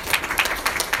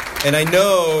 And I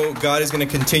know God is going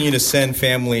to continue to send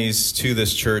families to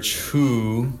this church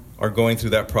who are going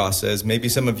through that process. Maybe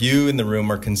some of you in the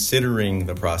room are considering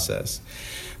the process.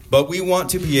 But we want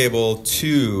to be able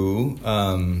to, You're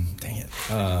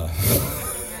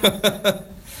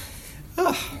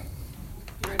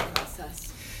in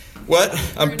process.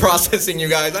 What? I'm processing, you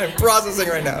guys. I'm processing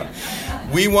right now.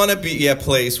 We want to be a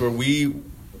place where we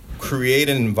create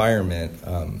an environment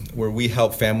where we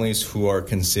help families who are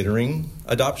considering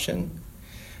adoption,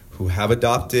 who have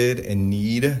adopted and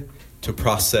need to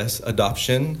process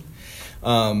adoption.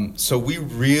 So we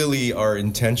really are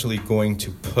intentionally going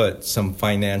to put some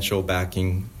financial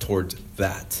backing towards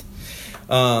that.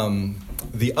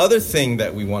 The other thing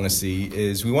that we want to see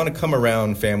is we want to come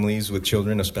around families with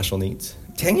children of special needs.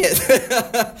 Dang it.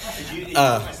 Did you put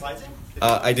my slides in?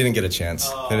 I didn't get a chance.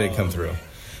 They didn't come through.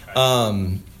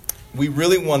 We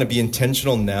really want to be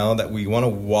intentional now that we want to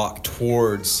walk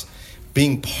towards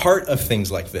being part of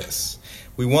things like this.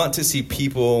 We want to see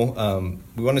people,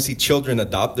 we want to see children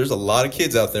adopt. There's a lot of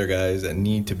kids out there, guys, that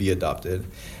need to be adopted.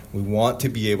 We want to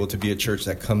be able to be a church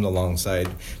that comes alongside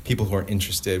people who are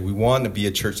interested. We want to be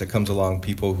a church that comes along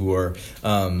people who are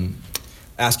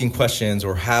asking questions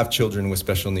or have children with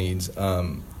special needs.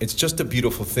 It's just a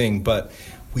beautiful thing, but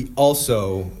we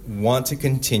also want to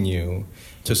continue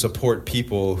to support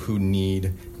people who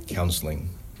need counseling.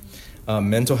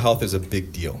 Mental health is a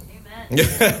big deal.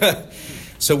 Amen.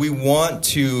 So we want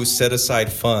to set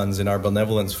aside funds in our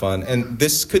benevolence fund, and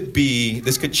this could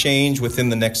change within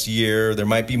the next year. There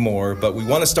might be more, but we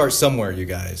want to start somewhere, you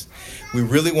guys. We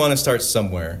really want to start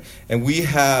somewhere, and we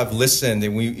have listened,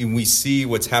 and we see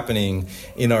what's happening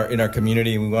in our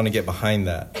community, and we want to get behind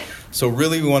that. So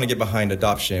really, we want to get behind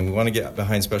adoption. We want to get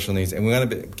behind special needs, and we want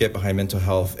to get behind mental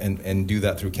health, and do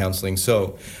that through counseling.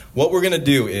 So what we're going to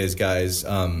do is, guys,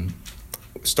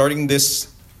 starting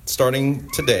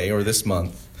today or this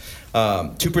month,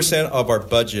 2% of our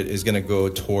budget is going to go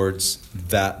towards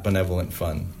that benevolent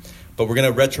fund. But we're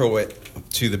going to retro it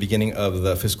to the beginning of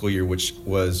the fiscal year, which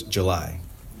was July.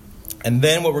 And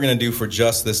then what we're going to do for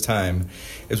just this time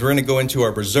is we're going to go into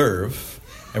our reserve,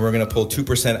 and we're going to pull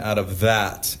 2% out of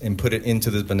that and put it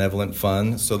into this benevolent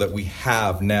fund so that we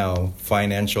have now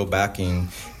financial backing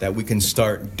that we can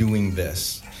start doing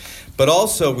this. But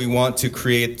also, we want to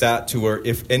create that to where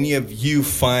if any of you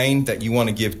find that you want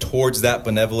to give towards that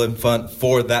benevolent fund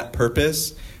for that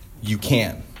purpose, you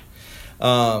can.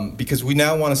 Because we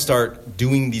now want to start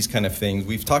doing these kind of things.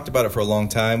 We've talked about it for a long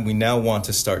time. We now want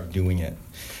to start doing it.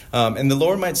 And the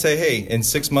Lord might say, hey, in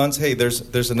 6 months, hey,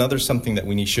 there's another something that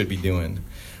we should be doing.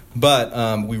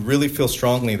 But we really feel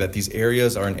strongly that these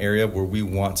areas are an area where we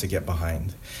want to get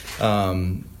behind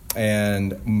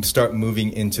and start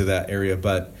moving into that area.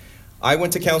 But I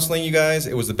went to counseling, you guys.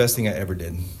 It was the best thing I ever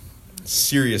did.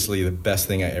 Seriously, the best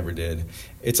thing I ever did.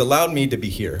 It's allowed me to be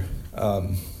here.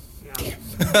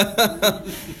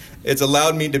 It's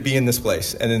allowed me to be in this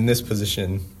place and in this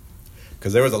position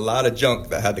because there was a lot of junk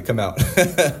that had to come out.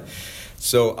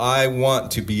 So I want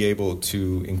to be able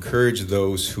to encourage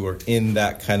those who are in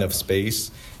that kind of space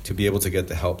to be able to get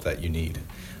the help that you need.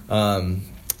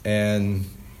 And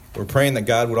we're praying that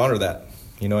God would honor that.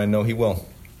 I know He will.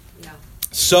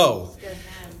 So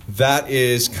that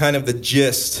is kind of the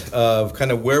gist of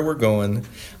kind of where we're going.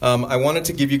 I wanted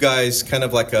to give you guys kind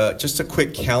of like just a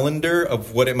quick calendar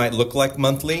of what it might look like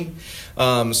monthly.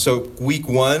 So week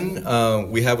 1,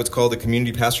 we have what's called the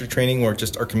community pastor training where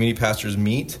just our community pastors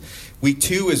meet. Week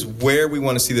 2 is where we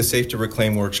want to see the Safe to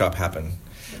Reclaim workshop happen.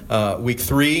 Week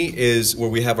 3 is where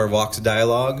we have our Vox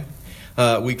dialogue.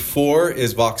 Week 4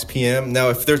 is Vox PM. Now,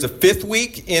 if there's a 5th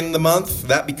week in the month,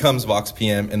 that becomes Vox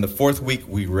PM. And the 4th week,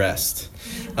 we rest.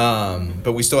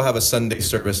 But we still have a Sunday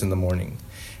service in the morning.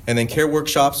 And then care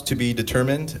workshops to be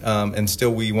determined. And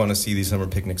still, we want to see these summer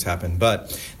picnics happen.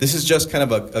 But this is just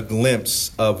kind of a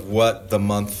glimpse of what the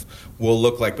month will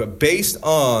look like. But based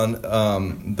on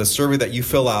the survey that you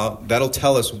fill out, that'll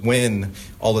tell us when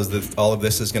all of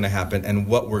this is going to happen and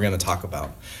what we're going to talk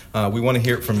about. We want to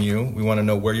hear it from you. We want to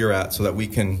know where you're at so that we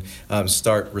can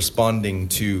start responding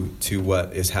to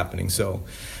what is happening. So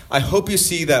I hope you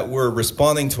see that we're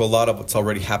responding to a lot of what's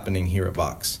already happening here at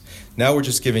Vox. Now we're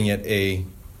just giving it a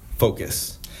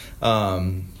focus.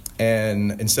 And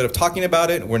And instead of talking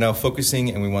about it, we're now focusing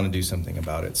and we want to do something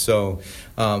about it. So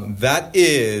that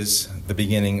is the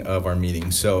beginning of our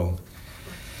meeting. So,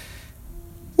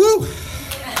 woo!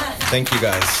 Thank you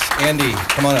guys. Andy,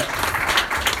 come on up.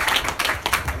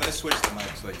 I'm going to switch the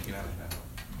mic so that you can have it now.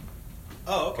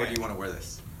 Oh, okay. Or do you want to wear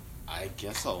this? I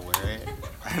guess I'll wear it.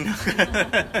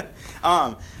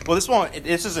 Well,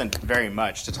 this isn't very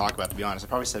much to talk about, to be honest. I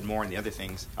probably said more in the other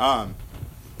things. Wrong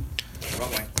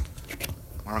way.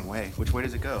 Wrong way. Which way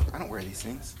does it go? I don't wear these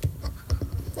things.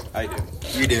 I do.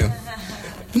 You do.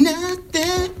 Not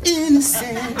that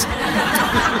innocent. Okay.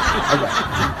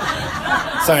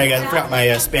 Sorry, guys. I forgot my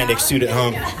spandex suit at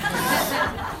home.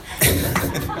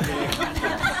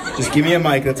 Just give me a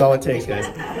mic. That's all it takes,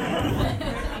 guys.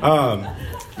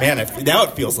 Man, now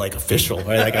it feels like official.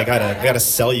 Right? Like I gotta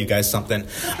sell you guys something.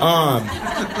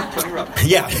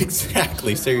 Yeah,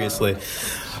 exactly. Seriously.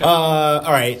 All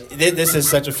right, this is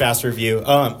such a fast review.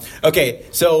 Okay,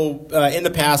 so in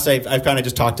the past, I've kind of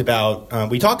just talked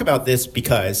about. We talk about this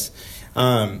because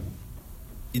the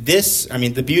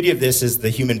beauty of this is the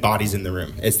human bodies in the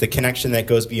room. It's the connection that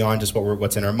goes beyond just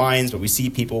what's in our minds, but we see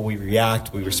people, we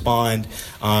react, we respond,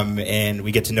 and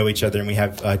we get to know each other, and we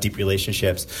have deep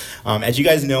relationships. As you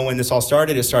guys know, when this all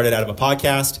started, it started out of a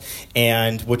podcast,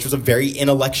 which was a very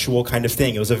intellectual kind of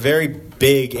thing. It was a very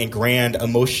big and grand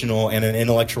emotional and an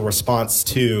intellectual response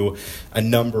to a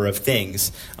number of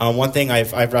things. One thing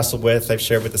I've wrestled with, I've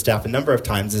shared with the staff a number of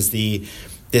times, is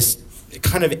this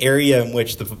kind of area in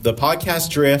which the podcast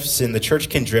drifts and the church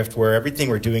can drift, where everything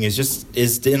we're doing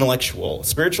is the intellectual.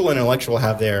 Spiritual and intellectual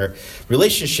have their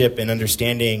relationship, and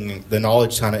understanding the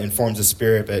knowledge kind of informs the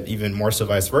spirit, but even more so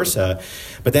vice versa.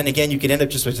 But then again, you could end up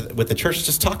just with the church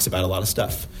just talks about a lot of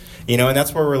stuff. And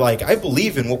that's where we're like, I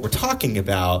believe in what we're talking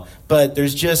about, but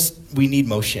we need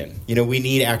motion. We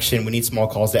need action. We need small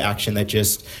calls to action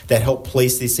that help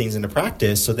place these things into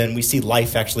practice. So then we see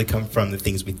life actually come from the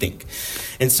things we think.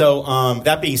 And so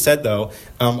that being said, though,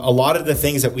 a lot of the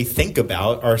things that we think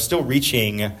about are still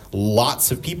reaching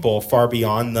lots of people far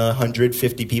beyond the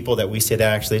 150 people that we say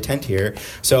that actually attend here.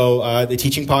 So the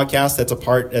teaching podcast,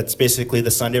 that's basically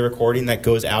the Sunday recording that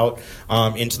goes out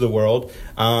into the world,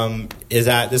 is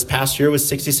that this past year was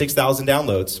 66,000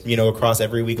 downloads, across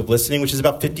every week of listening, which is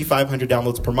about 5,500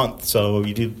 downloads per month. So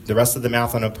you do the rest of the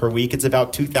math on a per week, it's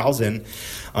about 2,000,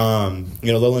 a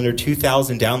little under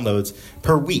 2,000 downloads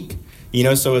per week.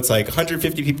 So it's like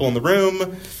 150 people in the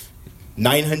room,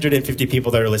 950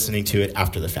 people that are listening to it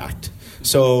after the fact.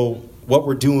 So what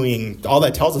we're doing, all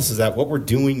that tells us is that what we're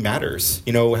doing matters.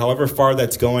 However far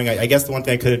that's going, I guess the one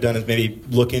thing I could have done is maybe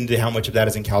look into how much of that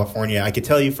is in California. I could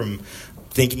tell you from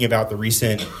thinking about the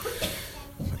recent,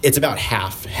 it's about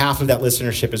half. Half of that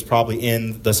listenership is probably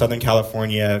in the Southern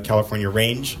California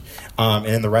range, and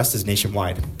then the rest is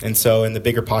nationwide. And so in the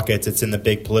bigger pockets, it's in the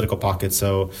big political pockets,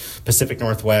 so Pacific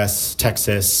Northwest,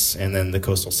 Texas, and then the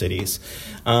coastal cities.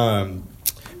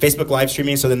 Facebook live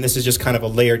streaming, so then this is just kind of a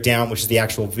layer down, which is the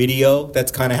actual video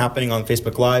that's kind of happening on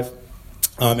Facebook Live.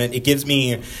 And it gives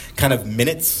me kind of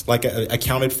minutes, like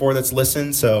accounted for, that's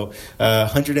listened. So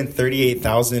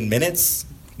 138,000 minutes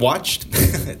watched.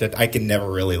 That I can never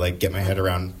really get my head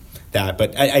around that.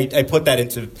 But I put that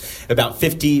into about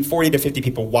 40 to 50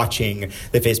 people watching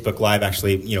the Facebook Live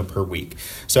actually, per week.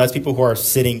 So that's people who are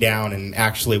sitting down and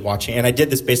actually watching. And I did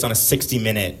this based on a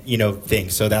 60-minute, thing.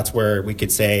 So that's where we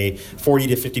could say 40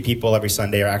 to 50 people every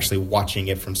Sunday are actually watching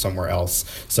it from somewhere else.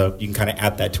 So you can kind of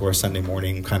add that to our Sunday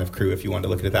morning kind of crew if you want to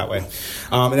look at it that way.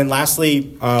 And then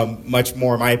lastly, much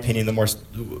more, in my opinion, the more,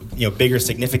 bigger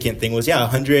significant thing was, we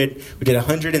did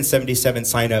 177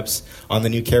 signups on the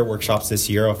new care workshops this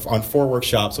year on 4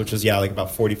 workshops, which was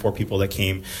about 44 people that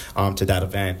came to that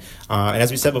event. And as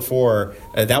we said before,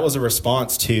 that was a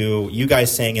response to you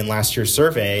guys saying in last year's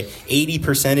survey,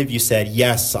 80% of you said,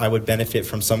 yes, I would benefit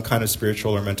from some kind of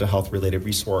spiritual or mental health related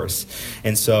resource.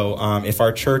 And so if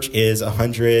our church is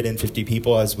 150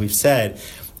 people, as we've said,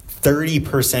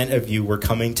 30% of you were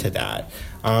coming to that.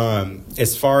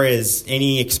 As far as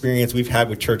any experience we've had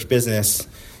with church business,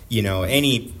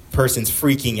 any person's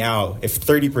freaking out if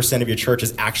 30% of your church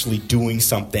is actually doing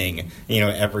something,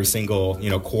 every single,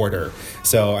 quarter.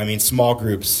 So, small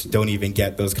groups don't even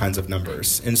get those kinds of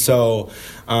numbers. And so,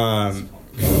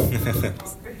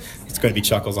 it's going to be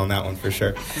chuckles on that one for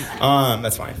sure.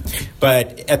 That's fine.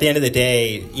 But at the end of the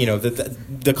day,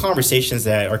 the conversations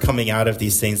that are coming out of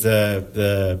these things,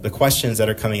 the questions that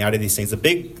are coming out of these things, the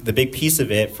big piece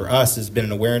of it for us has been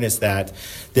an awareness that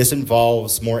this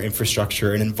involves more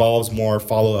infrastructure, it involves more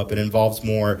follow-up, it involves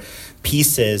more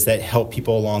pieces that help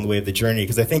people along the way of the journey.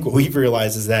 Because I think what we've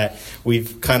realized is that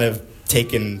we've kind of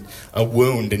taken a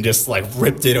wound and just like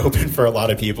ripped it open for a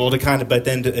lot of people to kind of, but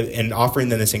then and offering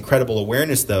them this incredible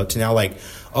awareness though to now like,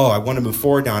 oh, I want to move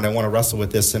forward now and I want to wrestle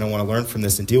with this and I want to learn from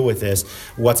this and deal with this.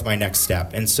 What's my next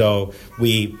step? And so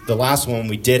the last one,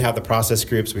 we did have the process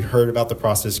groups. We heard about the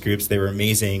process groups. They were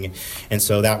amazing. And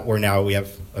so we have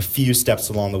a few steps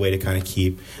along the way to kind of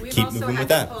keep moving with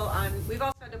that. We've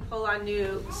also had to pull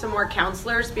on some more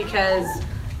counselors because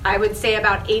I would say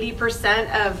about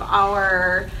 80% of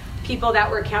our people that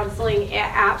we're counseling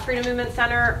at Freedom Movement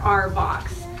Center are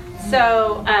Vox.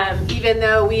 So even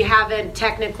though we haven't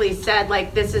technically said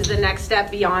like this is the next step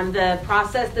beyond the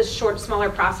process, the short, smaller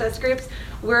process groups,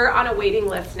 we're on a waiting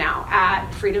list now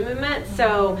at Freedom Movement.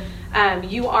 So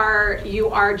you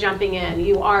are jumping in.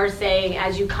 You are saying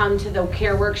as you come to the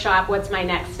care workshop, what's my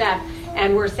next step?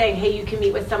 And we're saying, hey, you can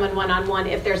meet with someone one-on-one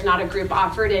if there's not a group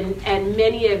offered. And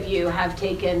many of you have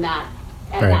taken that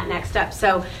that next step.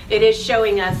 So it is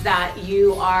showing us that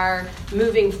you are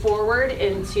moving forward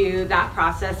into that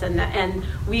process. And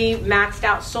we maxed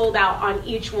out, sold out on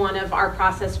each one of our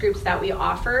process groups that we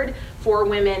offered for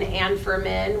women and for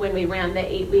men when we ran the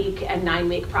 8-week and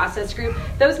 9-week process group.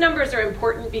 Those numbers are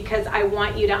important because I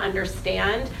want you to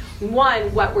understand,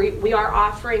 one, what we are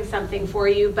offering something for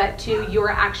you, but two, you're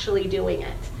actually doing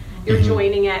it. You're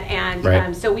joining it,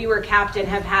 and so we were capped and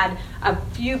have had a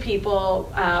few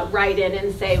people write in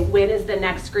and say, when is the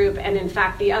next group? And in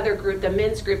fact, the other group, the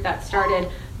men's group that started,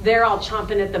 they're all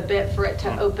chomping at the bit for it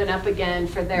to open up again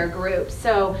for their group.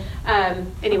 So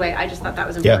anyway, I just thought that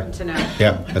was important to know.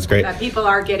 Yeah, that's great. That people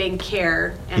are getting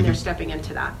care, and they're stepping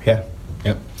into that. Yeah,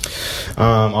 yep.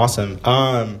 Awesome.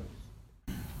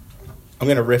 I'm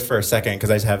going to riff for a second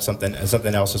because I just have something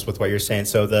else just with what you're saying.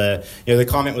 So the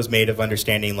comment was made of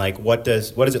understanding like what does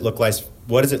it look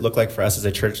like for us as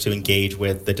a church to engage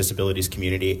with the disabilities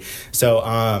community. So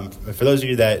for those of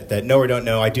you that know or don't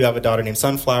know, I do have a daughter named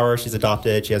Sunflower. She's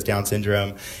adopted. She has Down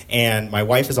syndrome, and my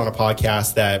wife is on a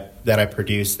podcast that I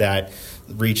produce that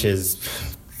reaches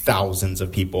thousands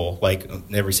of people, like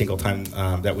every single time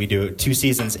that we do it, 2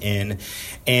 seasons in.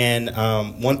 And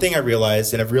one thing I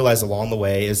realized, and I've realized along the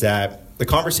way, is that the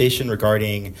conversation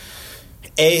regarding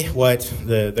what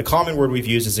the common word we've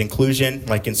used is inclusion,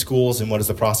 like in schools, and what is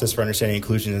the process for understanding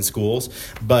inclusion in schools.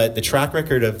 But the track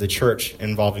record of the church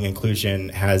involving inclusion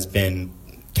has been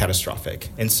catastrophic.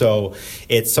 And so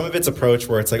some of its approach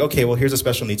where it's like, okay, well, here's a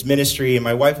special needs ministry. And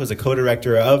my wife was a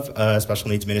co-director of a special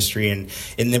needs ministry, and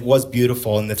it was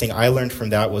beautiful. And the thing I learned from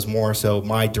that was more so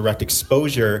my direct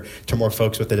exposure to more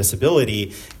folks with a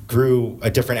disability grew a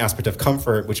different aspect of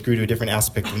comfort, which grew to a different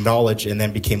aspect of knowledge, and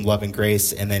then became love and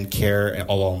grace, and then care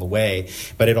all along the way.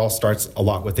 But it all starts a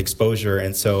lot with exposure.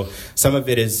 And so some of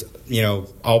it is,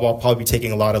 I'll probably be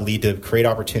taking a lot of lead to create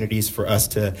opportunities for us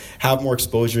to have more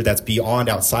exposure that's beyond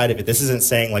outside of it. This isn't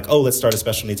saying like, oh, let's start a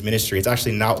special needs ministry. It's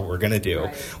actually not what we're going to do.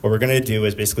 Right. What we're going to do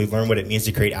is basically learn what it means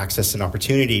to create access and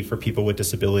opportunity for people with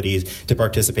disabilities to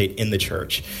participate in the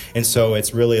church. And so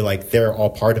it's really like they're all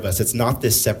part of us. It's not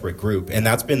this separate group. And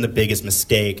that's been the biggest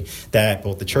mistake that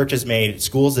both the church has made,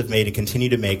 schools have made, and continue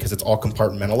to make, because it's all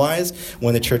compartmentalized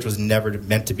when the church was never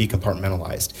meant to be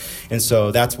compartmentalized. And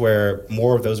so that's where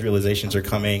more of those realizations are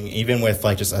coming, even with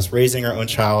like just us raising our own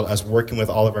child, us working with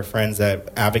all of our friends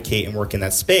that advocate and work in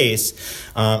that space.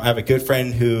 I have a good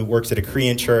friend who works at a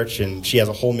Korean church, and she has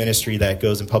a whole ministry that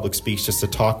goes and public speaks just to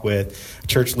talk with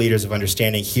church leaders of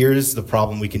understanding, here's the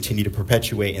problem we continue to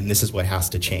perpetuate, and this is what has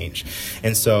to change.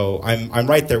 And so I'm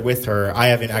right there with her. I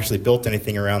haven't actually built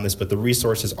anything around this, but the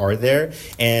resources are there,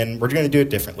 and we're going to do it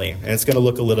differently, and it's going to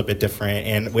look a little bit different.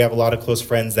 And we have a lot of close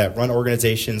friends that run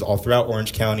organizations all throughout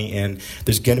Orange County, and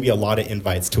there's going to be a lot of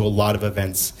invites to a lot of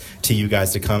events to you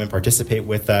guys to come and participate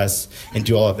with us and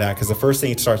do all of that, because the first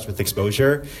thing, it starts with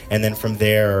exposure, and then from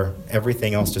there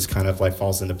everything else just kind of like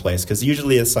falls into place, because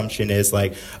usually the assumption is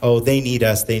like, oh, they need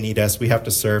us, we have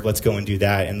to serve, let's go and do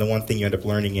that. And the one thing you end up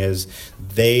learning is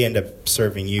they end up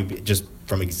serving you just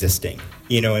from existing,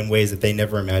 in ways that they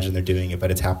never imagined they're doing it,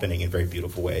 but it's happening in very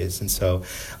beautiful ways. And so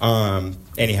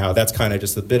anyhow, that's kind of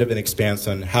just a bit of an expanse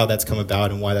on how that's come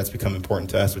about and why that's become important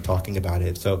to us with talking about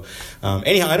it. So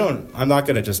anyhow, I'm not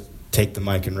going to just take the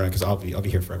mic and run, because I'll be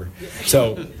here forever.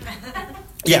 So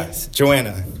yes,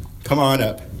 Joanna, come on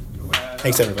up.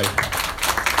 Thanks, everybody.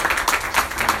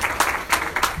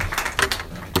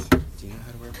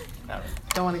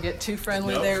 Don't want to get too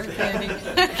friendly there with Andy.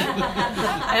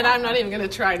 And I'm not even going to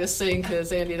try to sing,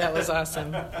 because, Andy, that was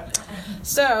awesome.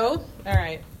 So, all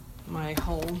right, my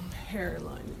whole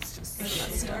hairline is just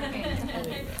messed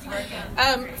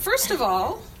up. First of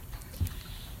all,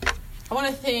 I want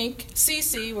to thank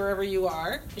Cece, wherever you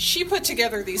are. She put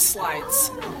together these slides.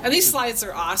 And these slides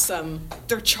are awesome.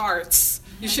 They're charts.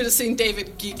 You should have seen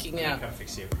David geeking out. Come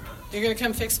fix you. You're going to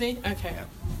come fix me? Okay. Yeah.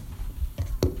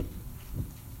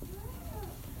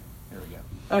 There we go.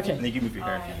 Okay. And then you can move your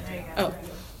hair. Oh,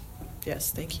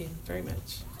 yes, thank you very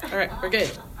much. All right, we're good.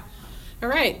 All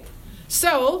right,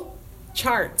 so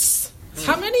charts.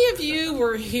 How many of you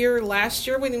were here last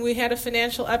year when we had a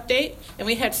financial update and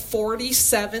we had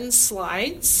 47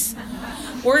 slides?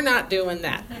 We're not doing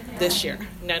that this year.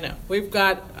 No. We've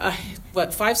got,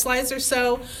 5 slides or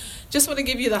so? Just want to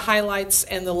give you the highlights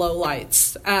and the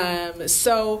lowlights.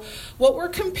 So what we're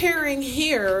comparing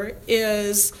here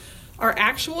is our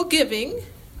actual giving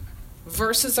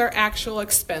versus our actual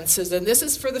expenses. And this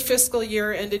is for the fiscal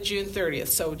year ended June 30th.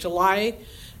 So July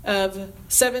of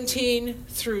 17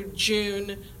 through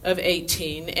June of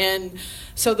 18. And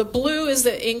so the blue is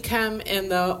the income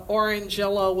and the orange,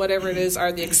 yellow, whatever it is,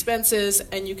 are the expenses.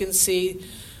 And you can see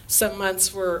some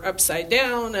months were upside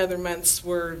down, other months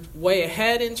were way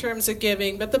ahead in terms of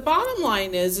giving. But the bottom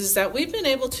line is that we've been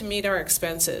able to meet our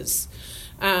expenses,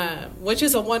 which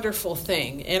is a wonderful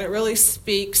thing. And it really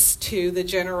speaks to the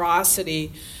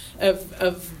generosity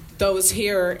of those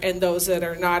here and those that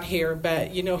are not here, but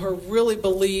who really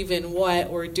believe in what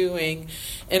we're doing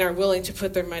and are willing to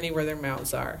put their money where their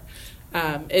mouths are.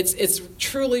 It's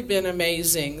truly been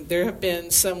amazing. There have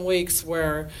been some weeks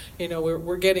where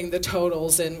we're getting the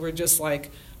totals and we're just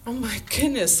like, oh my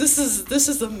goodness, this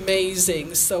is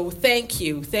amazing. So thank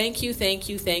you.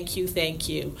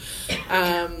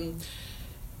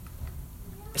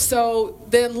 So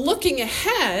then looking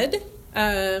ahead,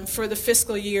 for the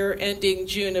fiscal year ending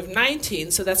June of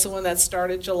 19, so that's the one that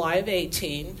started July of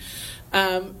 18.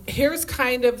 Here's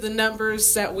kind of the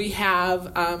numbers that we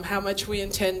have, how much we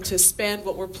intend to spend,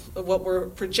 what we're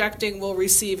projecting we'll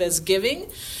receive as giving.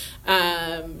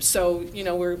 So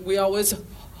we always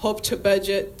hope to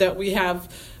budget that we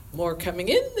have more coming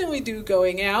in than we do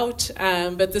going out,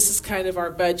 but this is kind of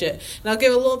our budget. And I'll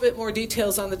give a little bit more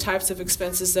details on the types of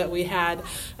expenses that we had.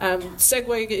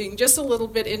 Segueing just a little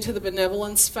bit into the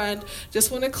benevolence fund,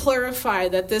 just want to clarify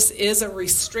that this is a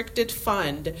restricted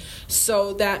fund.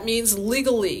 So that means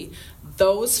legally,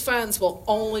 those funds will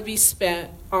only be spent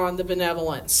on the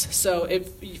benevolence. So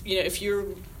if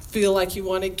you feel like you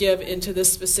want to give into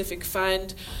this specific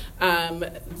fund,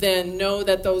 then know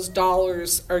that those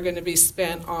dollars are going to be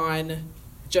spent on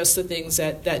just the things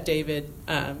that David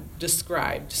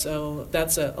described. So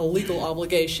that's a legal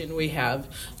obligation we have,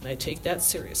 and I take that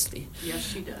seriously. Yes,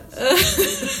 she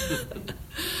does.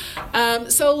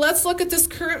 So let's look at this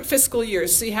current fiscal year,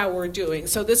 see how we're doing.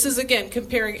 So this is, again,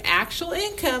 comparing actual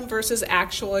income versus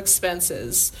actual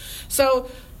expenses. So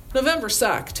November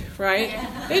sucked, right?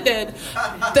 It did.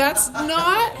 That's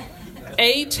not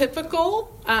atypical,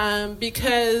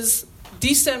 because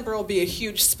December will be a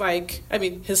huge spike. I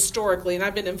mean, historically, and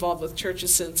I've been involved with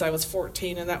churches since I was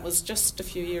 14, and that was just a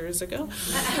few years ago.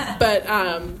 But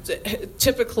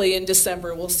typically in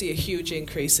December, we'll see a huge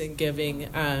increase in giving.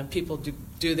 People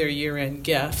do their year-end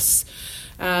gifts.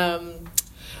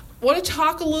 I want to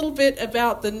talk a little bit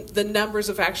about the numbers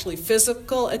of actually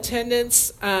physical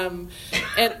attendance, and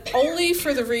only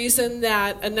for the reason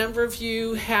that a number of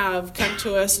you have come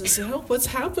to us and said, oh, what's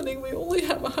happening? We only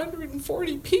have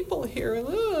 140 people here.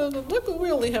 Look, we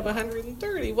only have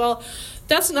 130. Well,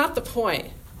 that's not the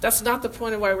point. That's not the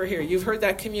point of why we're here. You've heard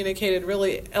that communicated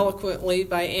really eloquently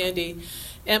by Andy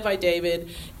and by David,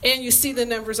 and you see the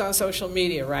numbers on social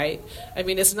media, right? I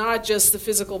mean, it's not just the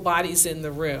physical bodies in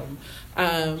the room.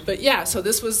 But yeah, so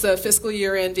this was the fiscal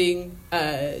year ending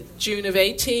June of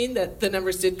 18, that the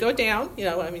numbers did go down.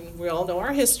 I mean, we all know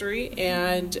our history,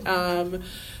 and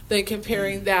then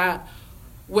comparing that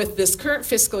with this current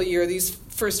fiscal year, these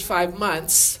first 5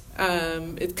 months,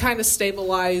 it kind of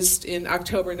stabilized in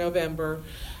October, November.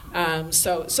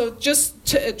 So just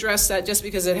to address that, just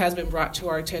because it has been brought to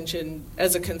our attention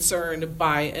as a concern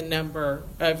by a number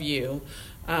of you,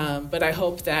 but I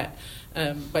hope that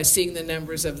by seeing the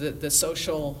numbers of the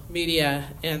social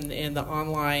media and the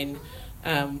online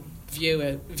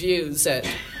views, that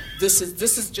this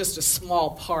is just a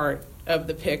small part of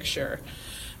the picture.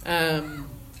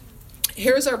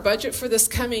 Here's our budget for this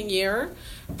coming year,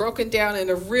 broken down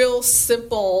into real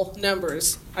simple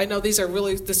numbers. I know this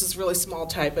is really small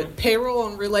type, but payroll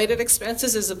and related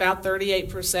expenses is about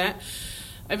 38%.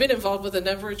 I've been involved with a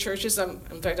number of churches.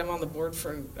 In fact, I'm on the board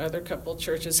for another couple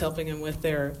churches, helping them with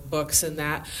their books and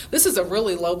that. This is a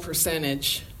really low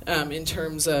percentage in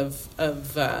terms of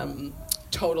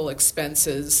total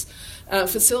expenses.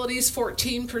 Facilities,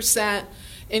 14%.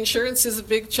 Insurance is a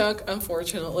big chunk,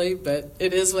 unfortunately, but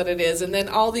it is what it is. And then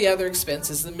all the other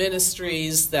expenses, the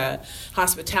ministries, the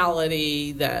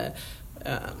hospitality, the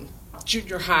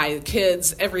junior high, the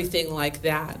kids, everything like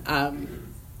that,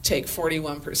 take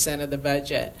 41% of the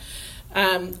budget.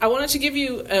 I wanted to give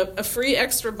you a free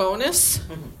extra bonus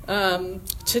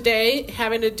today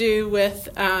having to do with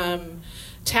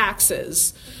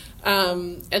taxes.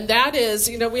 And that is,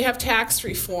 we have tax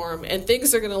reform, and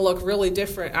things are going to look really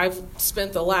different. I've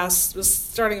spent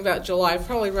starting about July, I've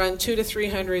probably run 200 to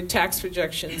 300 tax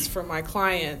projections for my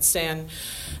clients. And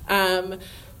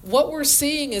what we're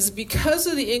seeing is because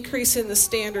of the increase in the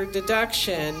standard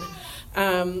deduction,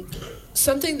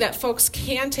 something that folks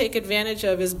can take advantage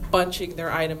of is bunching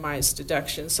their itemized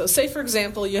deductions. So say, for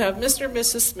example, you have Mr. and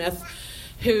Mrs. Smith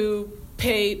who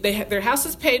their house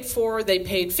is paid for, they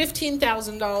paid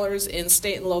 $15,000 in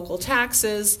state and local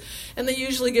taxes, and they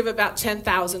usually give about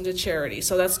 $10,000 to charity.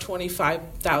 So that's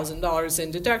 $25,000 in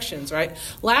deductions, right?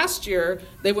 Last year,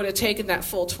 they would have taken that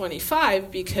full $25,000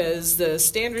 because the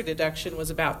standard deduction was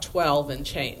about $12,000 and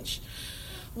change.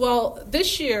 Well,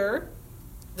 this year,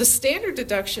 the standard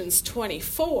deduction's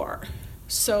 $24,000.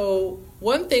 So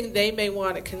one thing they may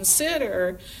want to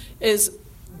consider is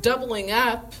doubling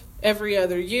up every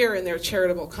other year in their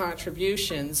charitable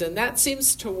contributions, and that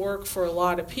seems to work for a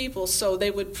lot of people. So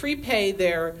they would prepay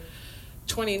their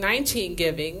 2019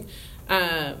 giving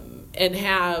and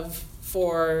have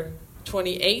for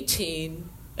 2018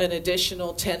 an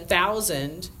additional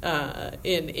 $10,000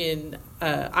 in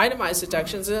itemized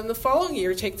deductions, and then the following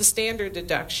year take the standard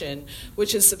deduction,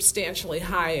 which is substantially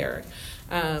higher,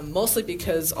 mostly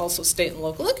because also state and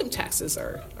local income taxes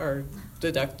are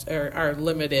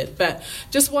limited. But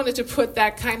just wanted to put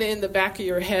that kind of in the back of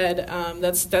your head.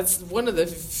 That's one of the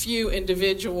few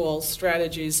individual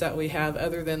strategies that we have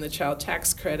other than the child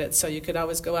tax credit. So you could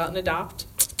always go out and adopt,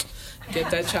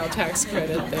 get that child tax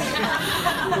credit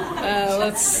there.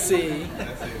 Let's see.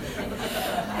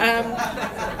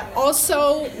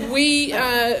 Also, we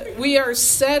are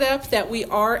set up that we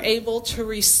are able to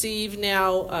receive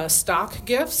now stock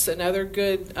gifts. Another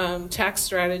good tax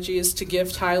strategy is to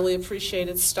gift highly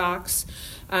appreciated stocks.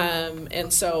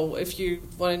 And so if you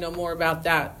want to know more about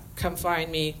that, come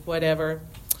find me, whatever.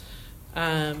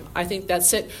 I think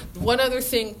that's it. One other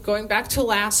thing, going back to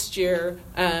last year,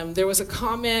 there was a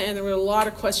comment and there were a lot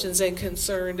of questions and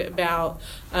concerned about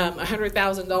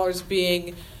 $100,000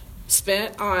 being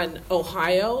spent on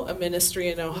Ohio, a ministry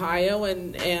in Ohio,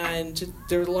 and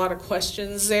there were a lot of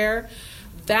questions there.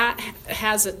 That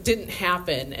didn't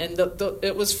happen, and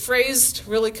it was phrased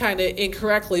really kind of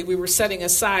incorrectly. We were setting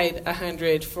aside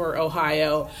 $100 for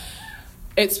Ohio.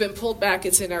 It's been pulled back.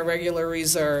 It's in our regular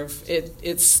reserve.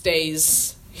 It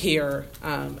stays here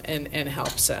and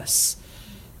helps us.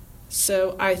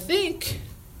 So I think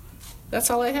that's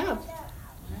all I have.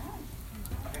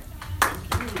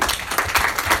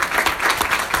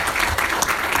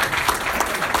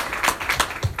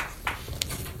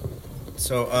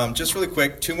 So just really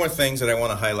quick, two more things that I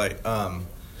want to highlight.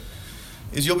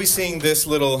 Is you'll be seeing this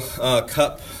little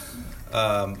cup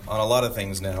on a lot of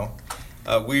things now.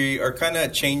 We are kind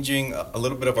of changing a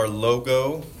little bit of our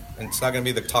logo, and it's not going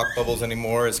to be the talk bubbles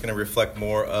anymore. It's going to reflect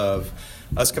more of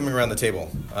us coming around the table.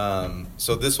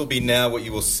 So this will be now what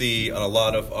you will see on a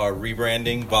lot of our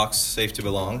rebranding, Vox Safe to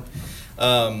Belong.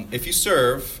 If you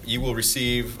serve, you will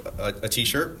receive a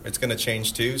T-shirt. It's going to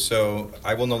change too, so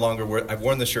I will no longer wear. I've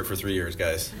worn this shirt for 3 years,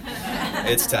 guys.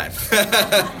 It's time.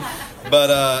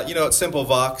 But it's simple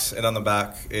Vox, and on the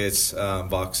back it's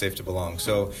Vox Safe to Belong.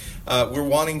 So we're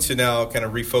wanting to now kind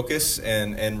of refocus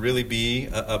and really be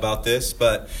about this.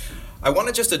 But I want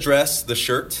to just address the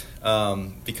shirt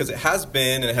because it has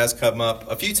been and it has come up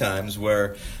a few times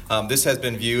where this has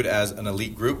been viewed as an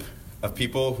elite group of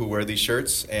people who wear these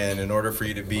shirts, and in order for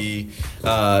you to be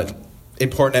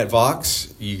important at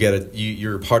Vox,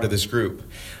 you're part of this group.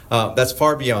 That's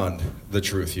far beyond the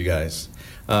truth, you guys.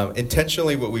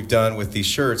 Intentionally, what we've done with these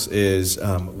shirts is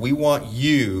we want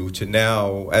you to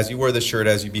now, as you wear the shirt,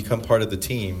 as you become part of the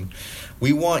team,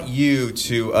 we want you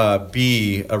to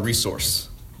be a resource.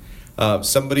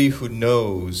 Somebody who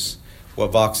knows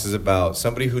what Vox is about,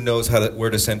 somebody who knows where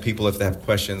to send people if they have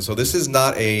questions. So this is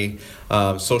not a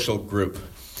social group.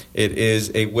 It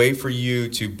is a way for you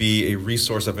to be a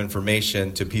resource of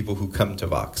information to people who come to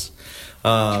Vox.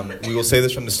 We will say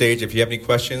this from the stage. If you have any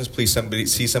questions, please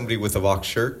see somebody with a Vox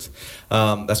shirt.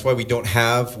 That's why we don't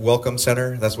have Welcome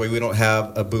Center. That's why we don't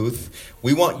have a booth.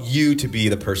 We want you to be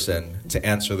the person to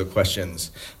answer the questions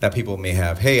that people may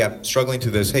have. Hey, I'm struggling to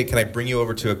this. Hey, can I bring you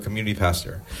over to a community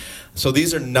pastor? So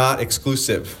these are not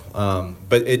exclusive,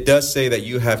 but it does say that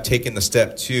you have taken the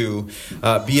step to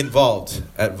be involved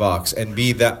at Vox and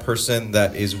be that person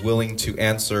that is willing to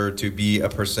answer, to be a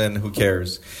person who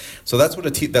cares. So that's what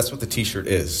that's what the T-shirt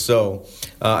is. So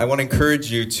I want to encourage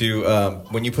you to,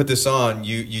 when you put this on,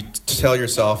 you tell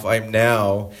yourself, I'm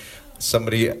now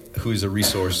somebody who's a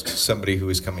resource, somebody who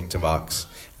is coming to Vox.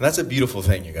 And that's a beautiful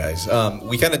thing, you guys.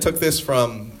 We kind of took this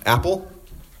from Apple.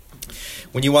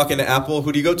 When you walk into Apple,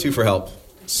 who do you go to for help?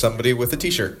 Somebody with a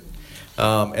T-shirt.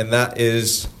 And that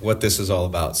is what this is all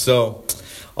about. So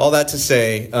all that to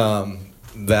say,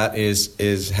 that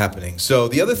is happening. So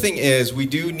the other thing is we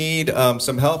do need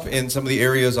some help in some of the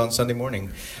areas on Sunday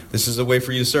morning. This is a way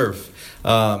for you to serve.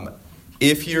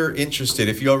 If you're interested,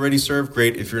 if you already serve,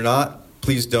 great. If you're not,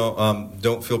 please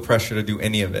don't feel pressure to do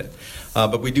any of it.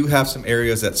 But we do have some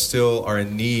areas that still are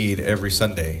in need every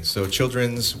Sunday. So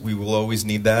children's, we will always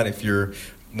need that. If you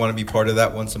want to be part of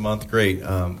that once a month, great.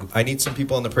 I need some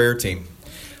people on the prayer team.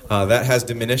 That has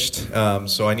diminished,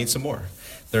 so I need some more.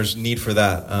 There's need for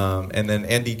that. And then,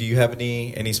 Andy, do you have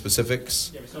any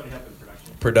specifics? Yeah, we still need help in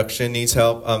production. Production needs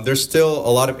help. There's still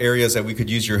a lot of areas that we could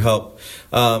use your help.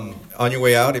 On your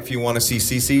way out, if you want to see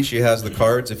Cece, she has the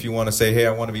cards. If you want to say, hey,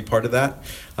 I want to be part of that,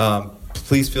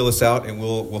 please fill us out, and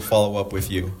we'll follow up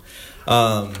with you.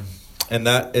 And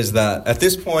that is that. At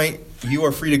this point, you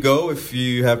are free to go. If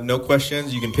you have no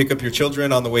questions, you can pick up your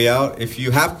children on the way out. If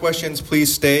you have questions,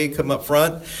 please stay, come up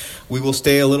front. We will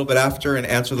stay a little bit after and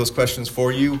answer those questions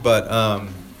for you. But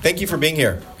thank you for being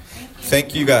here.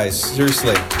 Thank you guys.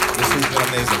 Seriously. This has been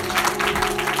amazing.